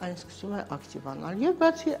 ապա այն սկսում է ակտիվանալ։ Եվ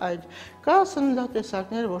բացի այդ, կա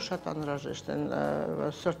սննդատեսակներ, որ շատ անհրաժեշտ են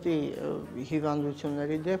սրտի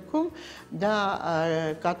հիվանդությունների դեպքում, դա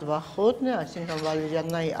կատվախոտն է, այսինքն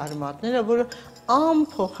վալերիանայի արմատները, որը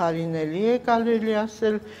անփոխարինելի է, կարելի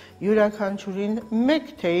ասել յուրաքանչյուրին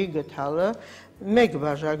մեկ թեյի գթալը, մեկ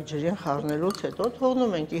բաժակ ջրին խառնելուց հետո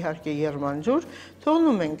թողնում ենք իհարկե եռմանջուր,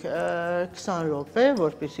 թողնում ենք 20 րոպե,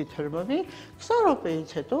 որպեսզի թրմվի, 20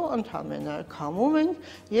 րոպեից հետո ընդհանրապես քամում ենք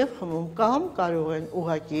եւ խմում կամ կարող են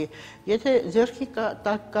ուղակի, եթե ձեռքի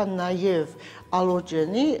տակ կա նաեւ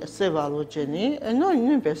ալոջենի, սև ալոջենի,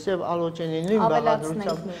 նույնպես սև ալոջենի նույն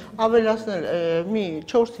բաղադրությամբ ավելացնել մի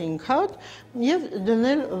 4-5 հատ եւ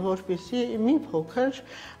դնել, որպեսզի մի փոքր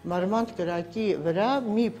մարմանդ կրակի վրա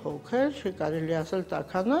մի փոքր, կարելի ասել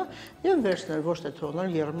տաքանա եւ վերցնել, ոչ թե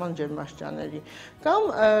թողնել եռման ջերմաստիճանների։ Կամ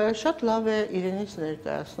շատ լավ է իրենից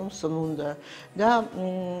ներկայացնում սնունդը։ Դա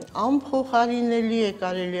անփոխարինելի է,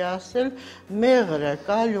 կարելի ասել, մեղրը,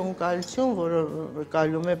 կալիում, կալցիում, որը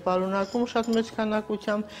կալիում է պարունակում շատ մեծ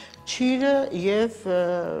քանակությամբ, չիրը եւ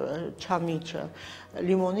չամիչը,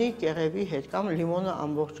 լիմոնի կեղևի հետ կամ լիմոնը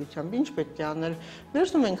ամբողջությամբ։ Ինչ պետք է անել։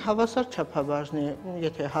 Վերցնում ենք հավասար չափաբաժնի,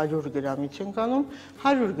 եթե 100 գրամից ենք անում,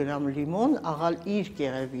 100 գրամ լիմոն, աղալ իր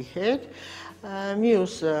կեղևի հետ,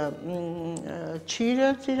 մյուսը չիրը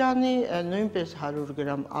ծիրանի, նույնպես 100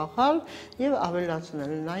 գրամ աղալ եւ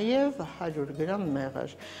ավելացնել նաեւ 100 գրամ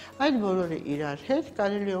մեղր։ Այդ բոլորը իրար հետ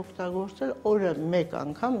կարելի օգտագործել օրը մեկ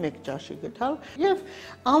անգամ, մեկ ճաշի գթալ եւ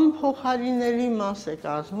անփոխարինելի մաս է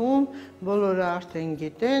կազմում, բոլորը արդեն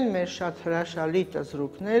գիտեն, մեր շատ հրաշալի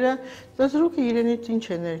տզրուկները։ Տզրուկը իրենից ինչ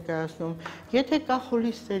է ներկայացնում։ Եթե կա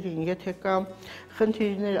խոլեստերին, եթե կա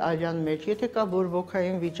խնդիրներ արյան մեջ, եթե կա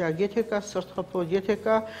բորբոքային վիճակ, եթե կա սրտխփոց, եթե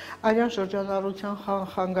կա արյան շրջանառության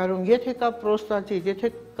խանգարում, եթե կա պրոստատիտ,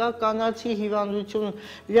 եթե կա կանացի հիվանդություն,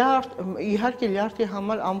 լյարդ, իհարկե լյարդի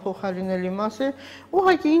համար անփոխարինելի մաս է,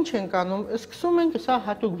 ուղղակի ինչ ենք անում, սկսում ենք, սա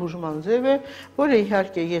հատուկ բուժման ձև է, որը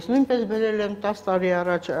իհարկե ես նույնպես բերել եմ 10 տարի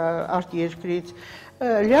առաջ արտերկրից,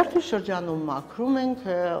 լյարդի շրջանում մաքրում ենք,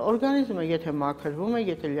 օրգանիզմը եթե մաքրվում է,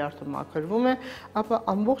 եթե լյարդը մաքրվում է, ապա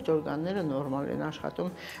ամբողջ օրգանները նորմալ են աշխատում։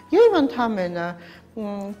 Եվ ընդհանրապես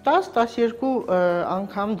 10-12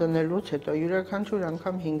 անգամ դնելուց հետո, յուրաքանչյուր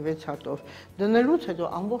անգամ 5-6 հատով դնելուց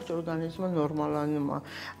հետո ամբողջ օրգանիզմը նորմալանում է,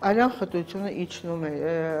 արյան խտությունը իջնում է,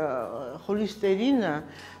 խոլեստերինը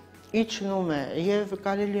իջնում է եւ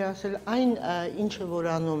կարելի ասել այն ինչը որ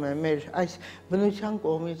անում է մեր այս բնության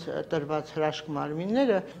կողմից տրված հրաշք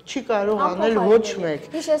մարմինները չի կարող անել ոչ մեկ։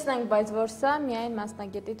 Հիշեցնենք, բայց որ սա միայն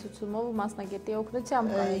մասնագետի ցուցումով ու մասնագետի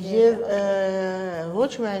օգնությամբ կարելի է։ Եվ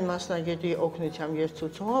ոչ միայն մասնագետի օգնությամբ եւ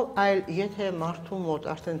ցուցումով, այլ եթե մարդու մոտ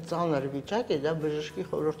արդեն ծանր վիճակ է, դա բժշկի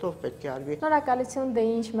խորհրդով պետք է արվի։ Շնորհակալություն, դե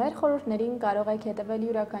ինչ մեր խորհուրդներին կարող եք հետևել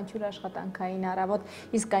յուրաքանչյուր աշխատանքային առավոտ,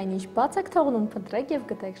 իսկ այն ինչ բաց եք թողնում, փնտրեք եւ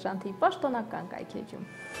գտեք Շանթի պաշտոնական կայքեջում։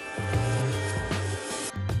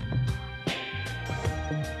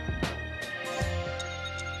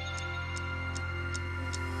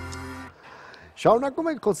 Շարունակում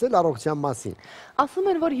ենք խոսել առողջության մասին։ Ասում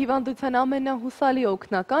են, որ հիվանդության ամենահուսալի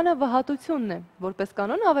օգնականը վհատությունն է, որպես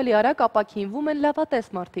կանոն ավելի արագ ապաքինվում են լավատես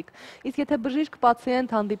մարդիկ։ Իսկ եթե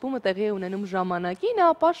բժիշկ-պացիենտ հանդիպումը տեղի է ունենում ժամանակին,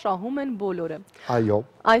 ապա շահում են բոլորը։ Այո։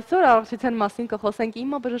 Այսօր առողջության մասին կխոսենք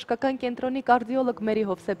ԻՄԱ բժշկական կենտրոնի կարդիոլոգ Մերի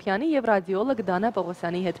Հովսեփյանի եւ ռադիոլոգ Դանա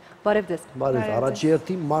Պողոսյանի հետ։ Բարև ձեզ։ Բարև, առաջի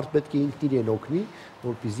հերթին մարդ պետք է ինքն իրեն օգնի,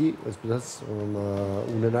 որպեսզի այսպես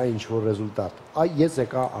ունենա ինչ-որ ռեզուլտատ։ Ես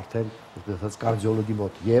եկա արդեն այսպես կարդիոլոգի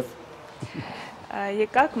մոտ եւ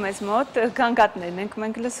Եկաք մեզ մոտ, գանգատներն ենք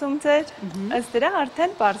մենք լսում ձեր, ըստ դրա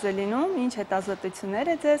արդեն պարզ է լինում ինչ հետազոտություններ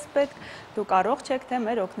է ձեզ պետք, դուք առողջ եք, թե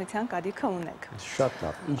մեր օգնության կարիքը ունեք։ Շատ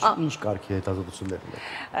լավ, ինչ կարգի հետազոտություններ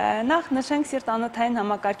ունեք։ Նախ նշենք սիրտանոթային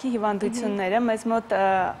համակարգի հիվանդությունները, մեզ մոտ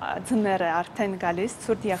ձմեռ է արդեն գալիս,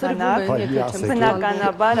 ցուրտ եղանակ,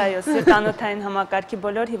 բնականաբար, այո, սիրտանոթային համակարգի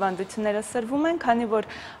բոլոր հիվանդությունները սրվում են, քանի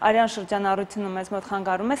որ արյան շրջանառությունը մեզ մոտ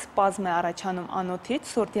խանգարում է, սպազմ է առաջանում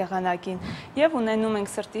անոթից, ցուրտ եղանակին եւ ունենում ենք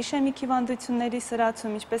սրտի իշեմիկ հիվանդությունների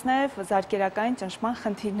սրացում, ինչպես նաև զարկերակային ճնշման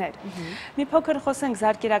խնդիրներ։ Մի փոքր խոսենք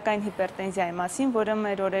զարկերակային հիպերտենզիայի մասին, որը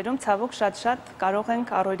մեր օրերում ցավոք շատ կարող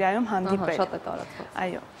ենք առօրյայում հանդիպել։ Շատ է տարածված։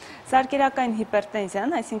 Այո։ Զարկերակային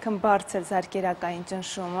հիպերտենզիան, այսինքն բարձր զարկերակային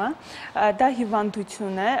ճնշումը, դա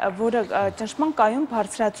հիվանդություն է, որը ճնշման կայուն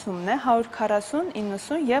բարձրացումն է 140,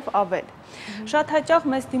 90 եւ ավել։ Շատ հաճախ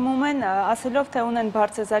մեզ դիմում են ասելով, թե ունեն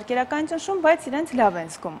բարձր զարկերակային ճնշում, բայց իրենց լավ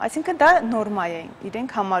են զգում, այսինքն դա նորմա է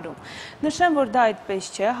իրենք համարում։ Նշեմ, որ դա այդպես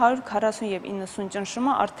չէ, 140 եւ 90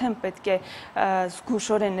 ճնշումը արդեն պետք է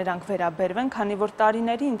զգուշորեն նրանք վերաբերվեն, քանի որ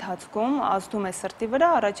տարիների ընթացքում ազդում է սրտի վրա,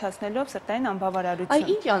 առաջացնելով սրտային անբավարարություն։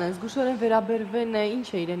 Այ ինչ անեն, զգուշորեն վերաբերվեն, ինչ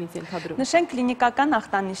է իրենից ենթադրում։ Նշենք կլինիկական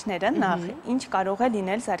ախտանիշները նախ, ինչ կարող է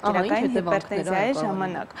լինել զարկերակային հիպերտենզիայի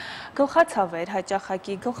ժամանակ։ Գլխացավեր,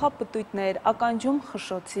 հաճախակի, գլխապտույտներ, ականջում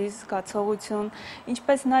խշշոցի զգացողություն,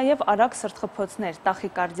 ինչպես նաև արագ սրտխփոցներ,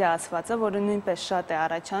 տախիկարդիա ասվածը, որը նույնպես շատ է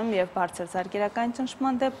առաջանում եւ բարձր զարկերակային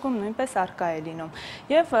ճնշման դեպքում նույնպես առկա է լինում,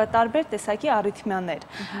 եւ տարբեր տեսակի արիթմիաներ,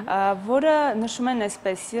 որը նշում են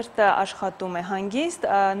այսպես սիրտը աշխատում է հանգիստ,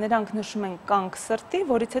 նրանք նշում են կանգ սրտի,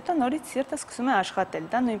 որից հետո նորից սիրտը սկսում է աշխատել,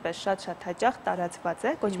 դա նույնպես շատ հաճախ տարածված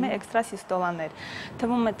է, կոչվում է էքստրասիստոլաներ։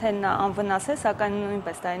 Թվում է թե նա անվնաս է, սակայն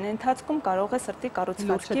նույնպես տարիների ընթացքում կարող է սրտի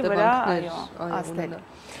կառուցվածքի վրա ազդել։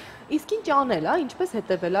 Իսկ ինչ անել, ինչպես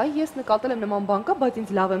հետևել, ես նկատել եմ նման բան կա, բայց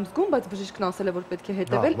ինձ լավ եմ զգում, բայց բժիշկն ասել է, որ պետք է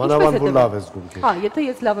հետևել, ինչպես հետևել։ Հա, եթե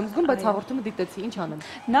ես լավ եմ զգում, բայց հաղորդումը դիտեցի, ինչ անեմ։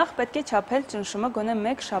 Նախ պետք է չափել ճնշումը գոնե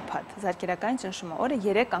 1 շաբաթ, զարկերակային ճնշումը, օրը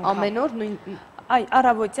 3 անգամ։ Ամեն օր նույն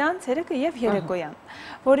առավոտյան, ցերեկը եւ երեկոյան,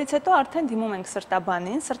 որից հետո արդեն դիմում ենք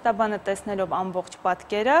սրտաբանին, սրտաբանը տեսնելով ամբողջ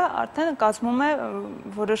պատկերը, արդեն կազմում է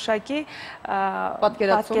որոշակի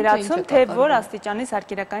պատկերացում, թե որ աստիճանի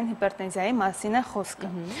զարկերակային հիպերտենզիայի մասին է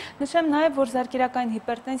խոսքը։ Նշեմ նաև, որ զարկերակային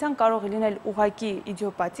հիպերտենզիան կարող է լինել ուղղակի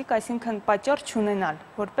իդիոպաթիկ, այսինքն պատճառ չունենալ,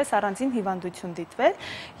 որպես առանձին հիվանդություն դիտվել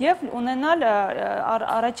եւ ունենալ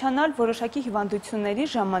առաջանալ որոշակի հիվանդությունների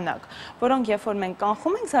ժամանակ, որոնք երբ որ մենք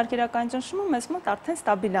կանխում ենք, զարկերակային ճնշումը մեզ մոտ արդեն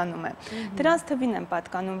ստաբիլանում է։ Դրանց թվին են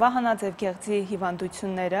պատկանում վահանաձև գեղձի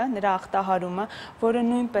հիվանդությունները, նրա ախտահարումը, որը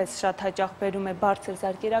նույնպես շատ հաճախ բերում է բարձր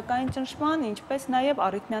զարկերակային ճնշման, ինչպես նաև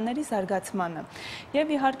արիթմիաների զարգացմանը։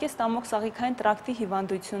 Եվ իհարկե ստամոքսաղիքային տրակտի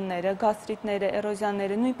հիվանդությունները, գաստրիտները,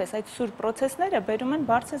 էրոզիաները, նույնպես այդ սուր պրոցեսները բերում են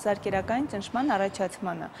բարձր զարկերակային ճնշման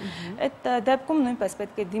առաջացմանը։ Այդ դեպքում նույնպես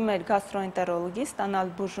պետք է դիմել գաստրոենտերոլոգի,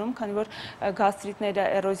 ստանալ բուժում, քանի որ գաստրիտները,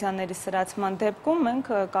 էրոզիաների սրացման դեպքում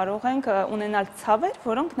մենք կարող ենք ունենալ ցավեր,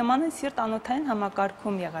 որոնք նման են սիրտ-անոթային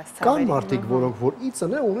համակարգում եղած ցավերի։ Կան մարդիկ, որոնք որ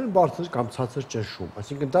իծն է, ունեն բարձր կամ ցածր ճնշում,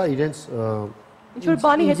 այսինքն դա իրենց ինչ-որ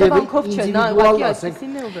բանի հետևանքով չէ, նա ուղղակի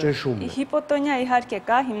այսպեսին է ճնշում։ Հիպոտոնիա իհարկե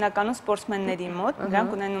կա հիմնականում սպորտսմենների մոտ,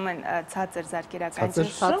 նրանք ունենում են ցածր զարկերակային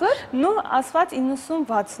ճնշում, նու ասված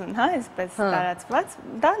 90-60, հա, այսպես տարածված,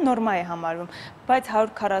 դա նորմա է համարվում, բայց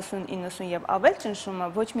 140-90 եւ ավել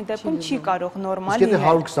ճնշումը ոչ մի դեպքում չի կարող նորմալ լինել։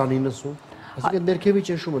 Իսկ 120-90 Այսինքն ներքևի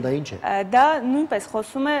ճնշումը դա ինչ է։ Դա նույնպես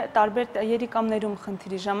խոսում է տարբեր երիկամներում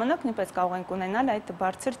խնդիրի ժամանակ նույնպես կարող ենք ունենալ այդ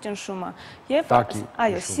բարձր ճնշումը եւ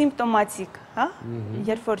այո, սիմպտոմատիկ, հա,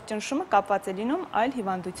 երբ որ ճնշումը կապված է լինում այլ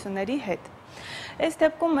հիվանդությունների հետ։ Այս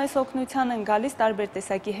դեպքում մեզ օգնության են գալիս տարբեր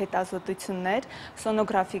տեսակի հետազոտություններ,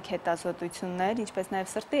 սոնոգրաֆիկ հետազոտություններ, ինչպես նաև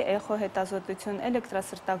սրտի էխո հետազոտություն,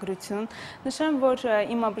 էլեկտրասրտագրություն։ Նշեմ, որ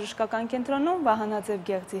իմա բժշկական կենտրոնում վահանաձև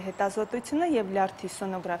գեղձի հետազոտությունը եւ լյարդի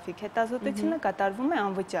սոնոգրաֆիկ հետազոտությունը կատարվում է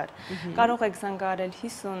անվճար։ Կարող եք զանգահարել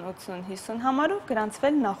 50, 80, 50 համարով,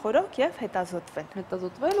 գրանցվել նախորոք եւ հետազոտվել։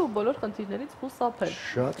 Հետազոտվել ու բոլոր խնդիրներից խուսափել։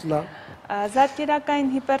 Շատ լավ։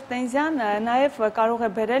 Զարկերակային հիպերտենզիան նաև կարող է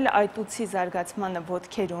բերել այտուցի զարգացմանը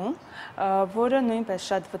ոտքերում, որը նույնպես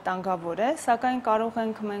շատ վտանգավոր է, սակայն կարող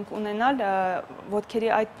ենք մենք ունենալ ոտքերի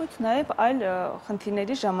այտպուց նաև այլ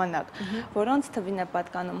խնդիրների ժամանակ, որոնց թվին է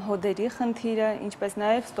պատկանում հոդերի խնդիրը, ինչպես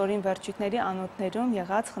նաև ստորին վերջույթների անոթներում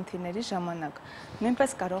եղած խնդիրների ժամանակ։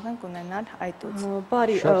 Նույնպես կարող ենք ունենալ այտուց։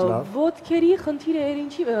 Բարի, ոտքերի խնդիրը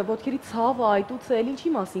ինչի, ոտքերի ցավը, այտուցը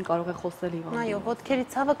ինչի մասին կարող է խոսել Իվան։ Այո, ոտքերի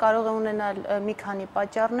ցավը կարող է ունենալ մի քանի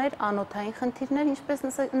պատճառներ, անոթային խնդիրներ, ինչպես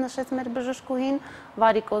նշեց մեր բժշկուհին,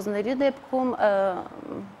 վարիկոզների դեպքում,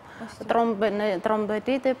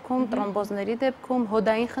 տրոմբերի դեպքում, տրոմբոզների դեպքում,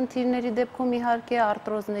 հոդային խնդիրների դեպքում իհարկե,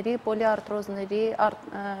 արտրոզների, պոլիարտրոզների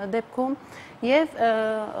դեպքում եւ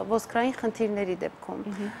ոսկրային խնդիրների դեպքում։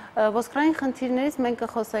 Ոսկրային խնդիրներից մենք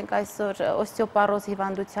կխոսենք այսօր օստեոպարոզ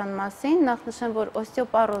հիվանդության մասին, նախ նշեմ, որ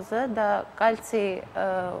օստեոպարոզը դա կալցի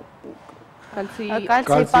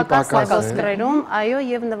պակաս է ոսկրերում, այո,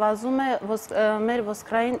 եւ նվազում է մեր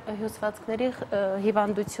ոսկրային հյուսվածքների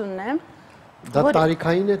հիվանդությունն է։ Դա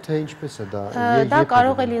տարիքային է, թե ինչպես է դա։ Դա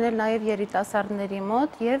կարող է լինել նաև երիտասարդների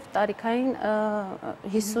մոտ եւ տարիքային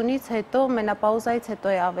 50-ից հետո, մենապաուզայից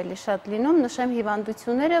հետո է ավելի շատ լինում, նշեմ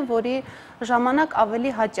հիվանդությունները, որի ժամանակ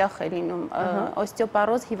ավելի հաճախ է լինում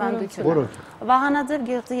օստեոպարոզ հիվանդությունը։ Վահանաձև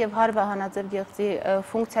գեղձի եւ հարվահանաձև գեղձի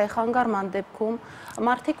ֆունկցիայի խանգարման դեպքում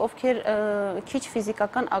մարդիկ, ովքեր քիչ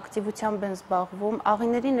ֆիզիկական ակտիվությամբ են զբաղվում,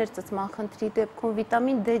 աղիների ներծծման խնդրի դեպքում,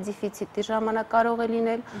 վիտամին D դեֆիցիտի ժամանակ կարող է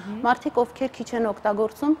լինել, մարդիկ, ովքեր քիչ են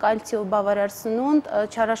օգտագործում կալցիով բավարար սնունդ,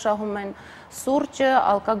 չարաշահում են սուրճը,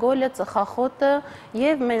 ալկոգոլը, ծխախոտը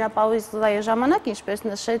եւ մենապաուզայի ժամանակ, ինչպես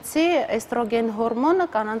նշեցի, էստրոգեն հորմոնը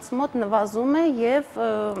կանանց մոտ նվազում է եւ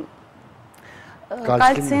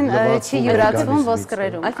կալցին չի յուրացվում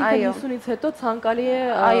ոսկրերում։ Այսինքն 50-ից հետո ցանկալի է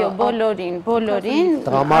այո, բոլորին,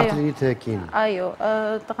 տղամարդների թե կին։ Այո,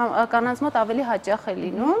 կանանց մոտ ավելի հաճախ է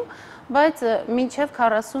լինում, բայց մինչև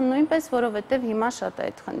 40 նույնպես, որովհետև հիմա շատ է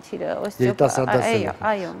այդ խնդիրը օստեոպարոզը։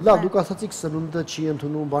 Այո։ Լավ, դուք ասացիք սնունդը չի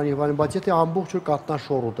ընդունում բանի, բայց եթե ամբողջ օր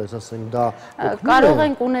կատնաշոռոտ ես, ասենք, դա կարող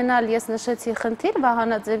ենք ունենալ, ես նշեցի խնդիր,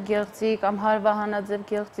 վահանաձև գեղձի կամ հարվահանաձև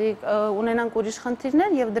գեղձի, ունենանք ուրիշ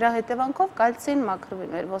խնդիրներ եւ դրա հետևանքով կալցին մաքրվի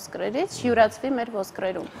մեր ոսկրերից, յուրացվի մեր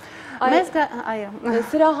ոսկրերում։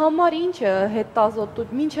 Սրա համար ինչ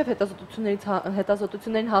մինչև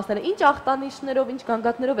հետազոտություններին հասնելը, ինչ ախտանիշներով, ինչ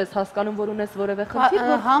գանգատներով ես հասկանում, որ ունես որևէ խնդիր,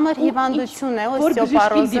 համր հիվանդություն է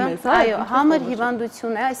օստեոպարոզը, այո, համր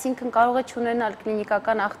հիվանդություն է, այսինքն կարող է չունենալ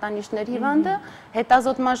կլինիկական ախտանիշներ հիվանդը,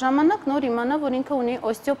 հետազոտման ժամանակ նոր իմանա, որ ինքը ունի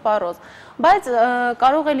օստեոպարոզ, բայց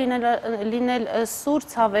կարող է լինել սուր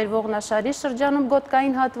ցավեր ողնաշարի շրջանում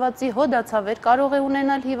գոտկային հատվածի, հոդացավեր կարող է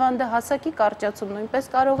ունենալ հիվանդը, հասակի կարճացում նույնպես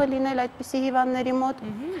կարող է լինել այդպիսի հիվանդների մոտ։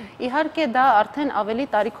 Իհարկե դա արդեն ավելի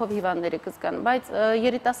տարիքով հիվանդները կզգան, բայց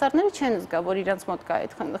երիտասարդները չեն զգա, որ իրենց մոտ կա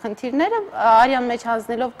այդ խնդիրները, արյան մեջ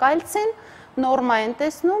հանձնելով կալցին նորմա են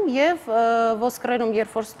տեսնում եւ ոսկրերում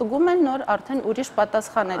երբ որ ստուգում են նոր արդեն ուրիշ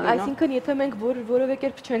պատասխան է լինում։ Այսինքն եթե մենք որևէ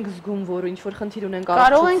կերպ չենք զգում, որ ինչ որ խնդիր ունենք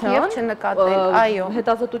կարող ենք եւ չնկատել, այո։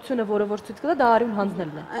 Հետազոտությունը, որը որ ցույց կտա, դա արյուն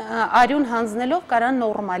հանձնելն է։ Արյուն հանձնելով կարա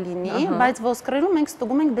նորմալ լինի, բայց ոսկրերում մենք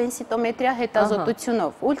ստուգում ենք դենսիտոմետրիա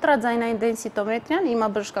հետազոտությունով։ Ուլտրաձայնային դենսիտոմետրիան հիմա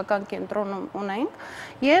բժշկական կենտրոնում ունենք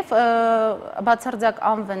եւ բացարձակ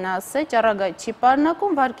անվնաս է, ճառագայթ չի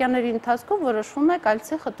պարունակում, վայրկյանների ընթացքում որոշվում է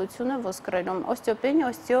կալցի խտությունը ոսկրերում,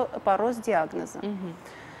 օստեոպենիա, օստեոպարոզ դիագնոզը։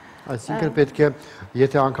 Այսինքն պետք է,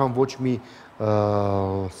 եթե անգամ ոչ մի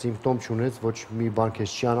սիմպտոմ չունեց, ոչ մի բան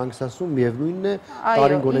քեզ չի անհանգստացնում, միևնույնն է,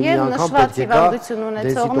 տարին գոնե մի անգամ պետք է գա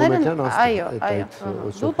դենսիտոմետրիան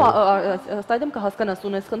Դու ստայդեմ կհասկանաս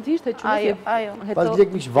ունես խնդիր, թե չունես եւ հետո բայց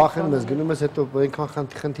դեք միշտ վախենում ես, գնում ես հետո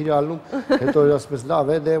այնքան խնդիր ալնում, հետո ասում ես լավ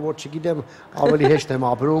է, դե որ չգիտեմ, ավելի հեշտ եմ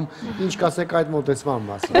ապրում, ինչ կասեք այդ մոտեցման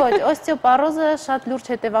մասին։ Ոչ, օստեոպարոզը շատ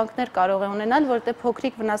լուրջ հետևանքներ կարող է ունենալ, որտեղ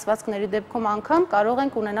փոքրիկ վնասվածքների դեպքում անգամ կարող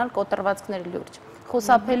ենք ունենալ կոտրվածքներ լուրջ։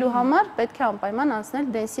 Խուսափելու համար պետք է անպայման անցնել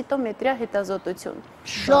դենսիտոմետրիա հետազոտություն։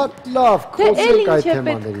 Շատ լավ, խոսենք այդ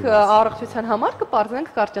թեմաների մասին։ Առողջության համար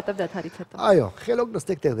կպարզենք կարճատև դադարից հետո։ Այո, խելոք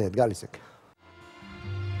նստեք տեղն հետ, գալիս եք։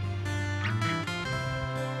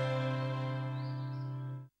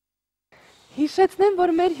 Հիշեցնեմ,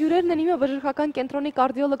 որ մեր հյուրերն են իմը բժշկական կենտրոնի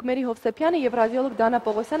կարդիոլոգ Մերի Հովսեփյանը եւ ռադիոլոգ Դանա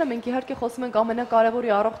Պողոսյանը, մենք իհարկե խոսում ենք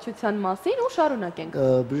ամենակարևորի առողջության մասին ու շարունակենք։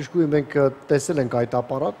 Բժշկուհի, մենք տեսել ենք այդ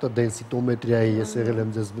ապարատը, դենսիտոմետրիայի, ես եղել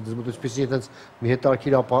եմ ձեզ մոտ, այսպեսի այդպես մի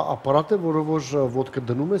հետաքրքիր ապարատ է, որը որ ոտքը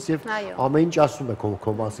դնում ես եւ ամեն ինչ ասում է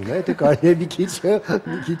քո մասին, եթե կարելի է մի քիչ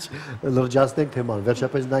լրջացնենք թեման,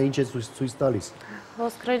 վերջապես նա ինչ է ցույց տալիս։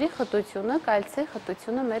 Ոսկրերի խտությունը, կալցի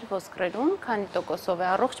խտությունը մեր ոսկրերում, քանի տոկոսով է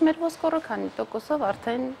առողջ մեր ոսկորը, քանի տոկոսով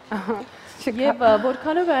արդեն Եվ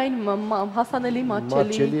որքանով է այն հասանելի,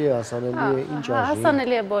 մատչելի։ Հասանելի է, ինչ արժի։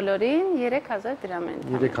 Հասանելի է բոլորին 3000 դրամ է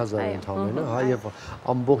ընդհանրապես։ 3000 ընդհանրապես, հա, եւ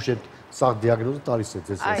ամբողջ այդ սաղ դիագնոզը տալիս է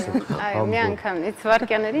ձեզ այսօր։ Այո, միանգամից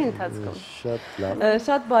վարքյաների ընթացքում։ Շատ լավ։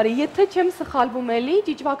 Շատ բարի։ Եթե չեմ սխալվում էլի,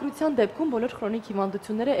 ճիճվագրության դեպքում բոլոր քրոնիկ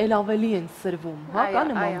հիվանդությունները ել ավելի են սրվում, հա, կա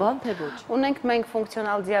նման բան թե ոչ։ Ունենք մենք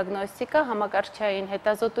ֆունկցիոնալ դիագնոստիկա, համակարգչային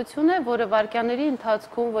հետազոտություն է, որը վարքյաների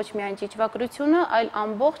ընթացքում ոչ միայն ճիճվագրությունը, այլ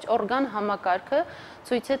ամբողջ օրգան համակարգը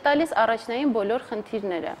ցույց է տալիս առաջնային բոլոր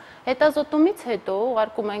խնդիրները։ Հետազոտումից հետո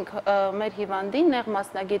ուղարկում ենք մեր հիվանդին նեղ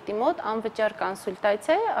մասնագետի մոտ անվճար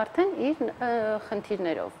կոնսուլտացիա արդեն իր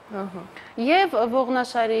խնդիրներով։ Եվ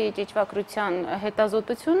ողնաշարի ճիճվագրության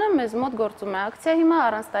հետազոտությունը մեզ մոտ գործում է ակցիա հիմա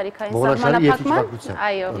առանց տարիքային սահմանափակման,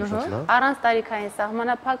 այո, առանց տարիքային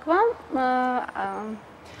սահմանափակման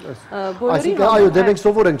Այսինքն այո, դե մենք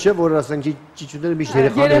սովոր ենք, չէ, որ ասենք ճիճուները միշտ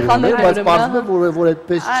երեխաներ են, բայց պարզվում է, որ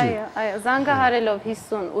այդպես չի։ Այո, զանգահարելով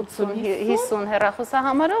 50-80-50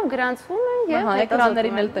 հեռախոսահամարով գրանցվում են եւ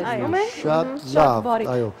էկրաններին էլ տեսնում են։ Շատ լավ,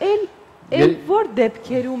 այո։ Էլ որ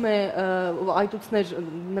դեպքերում է այտուցներ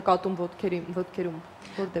նկատում ոտքերում,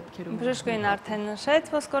 որ դեպքերում։ Բժշկուհին արդեն նշեց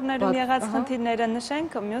ոսկորներում եղած խնդիրները,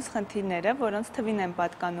 նշենք մյուս խնդիրները, որոնց թվին են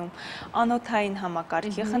պատկանում անոթային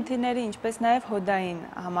համակարգի խնդիրները, ինչպես նաև հոդային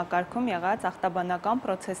համակարգում եղած ախտաբանական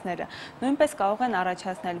պրոցեսները։ Նույնպես կարող են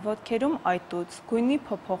առաջացնել ոտքերում այտուց, գույնի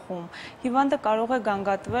փոփոխում։ Հիվանդը կարող է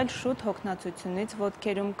գանգատվել շուտ հոգնածությունից,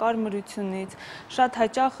 ոտքերում կարմրությունից, շատ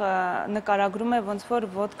հաճախ նկարագրում է ոնց որ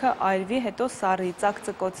ոտքը այրվի, հետո սառի,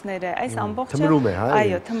 ծակծկոցները, այս ամբողջը,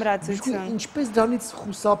 այո, թմրածություն։ Ինչպես դրանից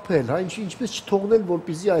խուսափել, հա, ինչպես չթողնել,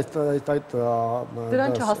 որպեսզի այդ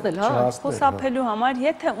դրան չհասնել, հա, խուսափելու համար,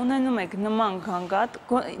 եթե ունենում եք նման գանգատ,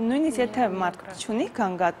 նույնիսկ եթե մարդ չունի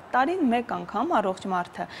գանգատ, տարին մեկ անգամ առողջ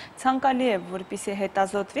մարդը ցանկալի է, որպեսզի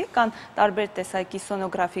հետազոտվի, կան տարբեր տեսակի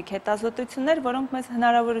սոնոգրաֆիկ հետազոտություններ, որոնք մեզ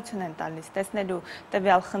հնարավորություն են տալիս տեսնելու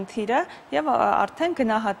տվյալ խնդիրը եւ արդեն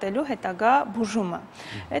գնահատելու հետագա բուժումը։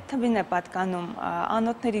 Այդ թվին է պատկանում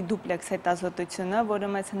անոթների դուպլեքս հետազոտությունը,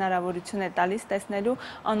 որը մեզ հնարավորություն է տալիս տեսնելու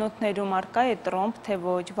անոթներում արկա է տրոմբ, թե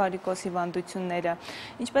ոչ, վարիկոզ հիվանդությունները,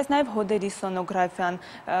 ինչպես նաև հոդերի սոնոգրաֆիան,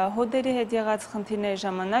 հոդերի հետ եղած խնդիրների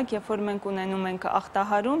ժամանակ, երբ որ մենք ունենում ենք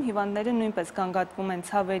ախտահարում, հիվանդները նույնպես գանգատվում են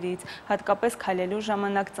ցավերից, հատկապես քայլելու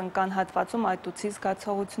ժամանակ ծնկան հատվածում այտուցի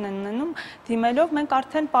զգացողություն են ունենում, դիմելով մենք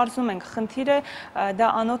արդեն պարզում ենք խնդիրը դա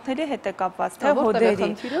անոթների հետ է կապված, թե հոդերի։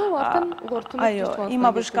 Այո, հիմա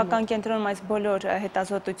բժշկական կենտրոնում այս բոլոր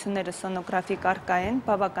հետազոտությունները սոնոգրաֆիկ արկա են,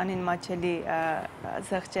 բավականին մատչելի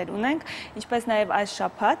զեղչեր ունենք, ինչպես նաև այս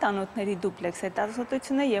շաբաթ անոթների դուպլեքս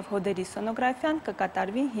հետազոտությունը եւ հոդերի սոնոգրաֆիան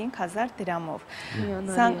կկատարվի 5000 դրամով։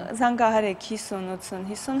 Զանգահարեք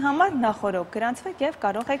 50-80-50 համար, նախորոք գրանցվեք եւ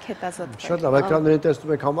կարող եք հետազոտվել։ Շատ լավ, էկրաններին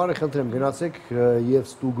տեսնում եք համարը, խնդրեմ գնացեք եւ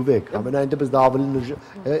ստուգվեք։ Ամենայն դեպս դա ավելի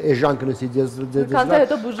էժան կնսի ձեզ,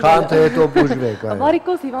 քան թե հետո բուժվեք։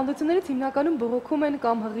 Վարիկոզ հիվանդություններից հիմնականում բողոքում են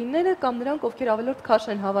կամ հղիները, կամ նրանք, ովքեր ավելորդ քաշ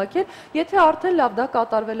են հավաքել, եթե արդեն լավ դա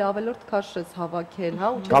կատարվել է ավելորդ քաշ ես հավաքել, հա,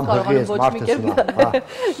 ու չես կարողանում ոչ մի կերպ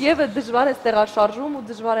եւ դժվար է տեղաշարժում ու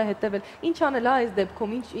դժվար է հետեւել։ Ինչ անել է այս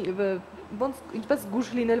դեպքում, ինչպես գուշ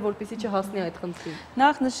լինել, որպեսզի չհասնի այդ խնդրին։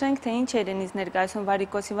 Նախ նշենք, թե ինչ է իրենից ներկայացում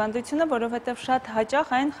վարիկոզ հիվանդությունը, որովհետև շատ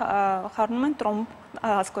հաճախ այն խառնում են տրոմբ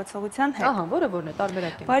հասկացողության հետ։ Ահա, որն է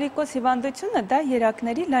տարբերակը։ Վարիկոզ հիվանդությունը դա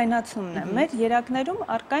երակների լայնացումն է։ Մեր երակներում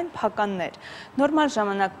առկա են փականներ։ Նորմալ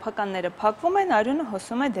ժամանակ փականները փակվում են, արյունը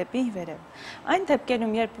հոսում է դեպի վերև։ Այն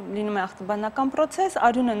դեպքերում, երբ լինում է ախտաբանական պրոցես,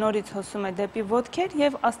 արյունը նորից հոսում է դեպի ոտքեր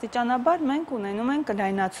եւ աստիճանաբար մենք ունենում ենք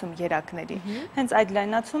լայնացում երակների։ Հենց այդ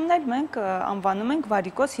լայնացումն էլ մենք անվանում ենք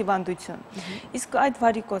վարիկոզ հիվանդություն։ Իսկ այդ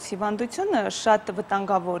վարիկոզ հիվանդությունը շատ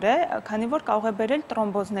վտանգավոր է, քանի որ կարող է բերել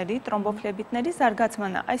տրոմբոզների, տրոմբոֆլեբիտների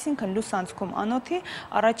զարգացմանը, այսինքն լուսանցքում անոթի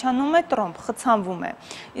առաջանում է տրոմբ, խցանվում է։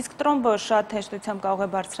 Իսկ տրոմբը շատ հեշտությամբ կարող է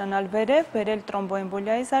բարձրանալ վերև, բերել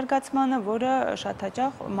տրոմբոեմբոլիայի զարգացմանը, որը շատ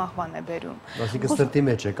հաճախ մահվան է բերում։ Այսինքն սրտի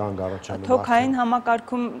մեջ է կանգ առաջանում։ Թոքային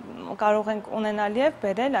համակարգում կարող ենք ունենալ եւ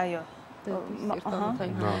բերել, այո։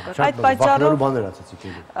 Այդ պատճառով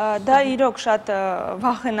դա իրոք շատ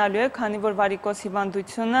վախենալու է, քանի որ վարիկոզ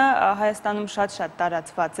հիվանդությունը Հայաստանում շատ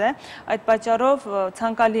տարածված է։ Այդ պատճառով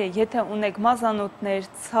ցանկալի է, եթե ունեք մազանոթներ,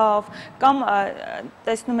 ցավ կամ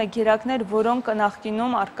տեսնում եք երակներ, որոնք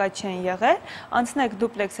նախկինում առկա չեն եղել, անցնեք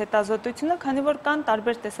դուպլեքս հետազոտությունը, քանի որ կան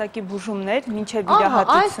տարբեր տեսակի բուժումներ, մինչև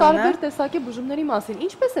վիրահատությունը։ Այս տարբեր տեսակի բուժումների մասին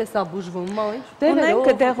ինչպես է սա բուժվում։ Ունենք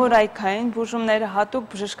դեղորայքային բուժումները, հատուկ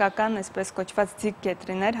բժշկական այսպես կոչված ձիգ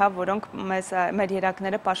կետրիներ, հա, որոնք մեր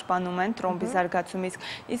երակները պաշտպանում են տրոմբի զարգացումից։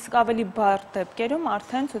 Իսկ ավելի բարդ դեպքերում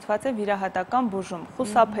արդեն ցույցված է վիրահատական բուժում։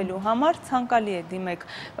 Խուսափելու համար ցանկալի է դիմեք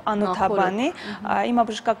անոթաբանի։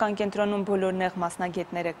 Իմաբժշկական կենտրոնում բոլոր նեղ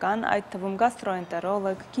մասնագետները կան, այդ թվում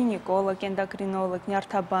գաստրոենտերոլոգ, գինեկոլոգ, էնդոկրինոլոգ,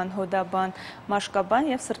 նյարդաբան, հոդաբան,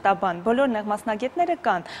 մաշկաբան եւ սրտաբան։ Բոլոր նեղ մասնագետները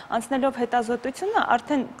կան։ Անցնելով հետազոտությունը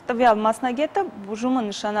արդեն տվյալ մասնագետը բուժումը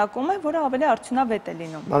նշանակում է, որը ավելի արդյունավետ է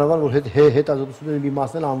լինում։ Մանավանդ որ հետազոտությունների մի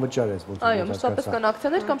մասն էլ անվճար է, ոնց այո, մշտապես կան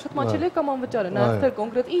ակցիաներ կամ շատ մաչելի է կամ անվճար է, նաև թե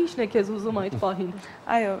կոնկրետ ինչն է քեզ ուզում այդ պահին։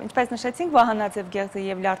 Այո, ինչպես նշեցինք, վահանաձև գեղձի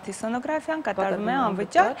եւ լյարդի սոնոգրաֆիան կատարվում է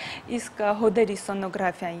անվճար, իսկ հոդերի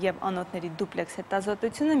սոնոգրաֆիան եւ անոթների դուպլեքս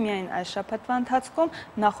հետազոտությունը միայն այս շաբաթվա ընթացքում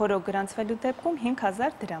նախորդ գրանցվելու դեպքում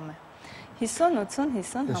 5000 դրամ է։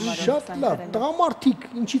 50-80-50 համարով։ Շատ լավ, տղամարդիկ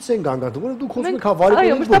ինչից են գանգատում, որը դուք խոսում եք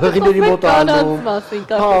հավարի հղիների մոտ անում,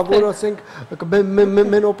 հա, որ ասենք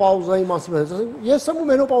մենոպաուզայի մասին, ես սա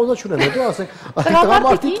մենոպաուզա չունեմ, հետո ասենք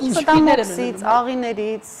տղամարդիկ ինչ ստամոքսից,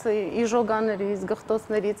 աղիներից, իժոգաներից,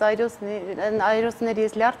 գխտոցներից,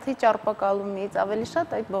 այրոսներից, լյարդի ճարպակալումից ավելի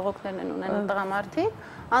շատ այդ բողոքներն են ունենում տղամարդիկ։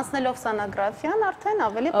 Անցնելով սոնոգրաֆիան արդեն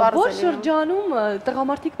ավելի պարզ է լինում։ Որ շրջանում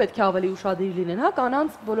տղամարդիկ պետք է ավելի ուշադիր լինեն, հա,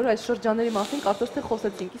 կանանց բոլոր այս շրջանների մասին կարծես թե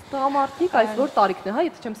խոսեցինք։ Իսկ տղամարդիկ այս որ տարիքն է, հա,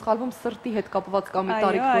 եթե չեմ սխալվում, սրտի հետ կապված կամ մի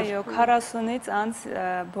տարիք որ։ Այո, 40-ից անց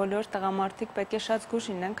բոլոր տղամարդիկ պետք է շատ զգուշ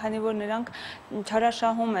լինեն, քանի որ նրանք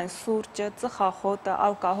չարաշահում են սուրճը, ծխախոտը,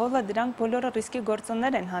 ալկոհոլը, դրանք բոլորը ռիսկի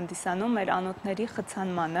գործոններ են հանդիսանում մեր անոթների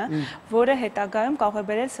խցանմանը, որը հետագայում կարող է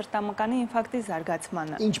բերել սրտամկանի ինֆարկտի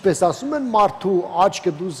զարգացմանը։ Ինչպես ասում են, մարդու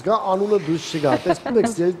աչքը դուրս գա, անունը դուրս չգա։ Տեսնում եք,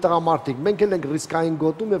 սիրելի տղամարդիկ, մենք էլ ենք ռիսկային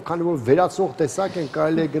գոտում եւ քանի որ վերացող տեսակ են,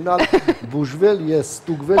 կարելի է գնալ բուժվել,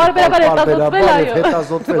 ստուգվել, բարբերաբար եւ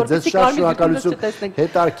հետազոտվել։ Ձեզ շատ շնորհակալություն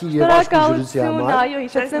հետարքի եւ աշխուժության համար։ Այո,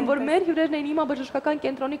 հիշեցնեմ, որ մեր հյուրերն էին իմաբժշկական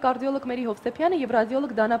կենտրոնի կարդիոլոգ Մերի Հովսեփյանը եւ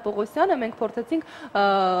ռադիոլոգ Դանա Պողոսյանը։ Մենք փորձեցինք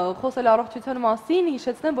խոսել առողջության մասին,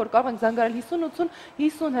 հիշեցնեմ, որ կարող ենք զանգարել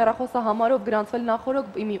 50-80-50 հեռախոսահամարով գրանցվել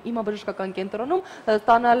նախորդ իմաբժշկական կենտրոնում,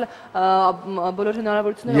 ստանալ բոլոր հնարավորությունները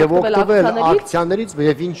օգտվել ակցիաներից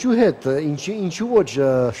եւ ինչու հետ, ինչու ոչ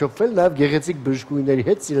շփվել նաեւ գեղեցիկ բժշկուհիների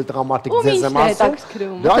հետ, սիրել տղամարդիկ ձեզ եմ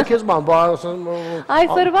ասում։ Դա քեզ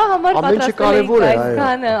այսօրվա համար պատրաստել ենք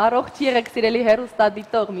այսքան, առողջ եղեք սիրելի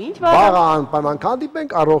հեռուստադիտող, ինչ վաղ։ Վաղ անպայման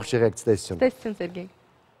կհանդիպենք, առողջ եղեք, ցտեսություն։ Ցտեսություն Սերգեյ։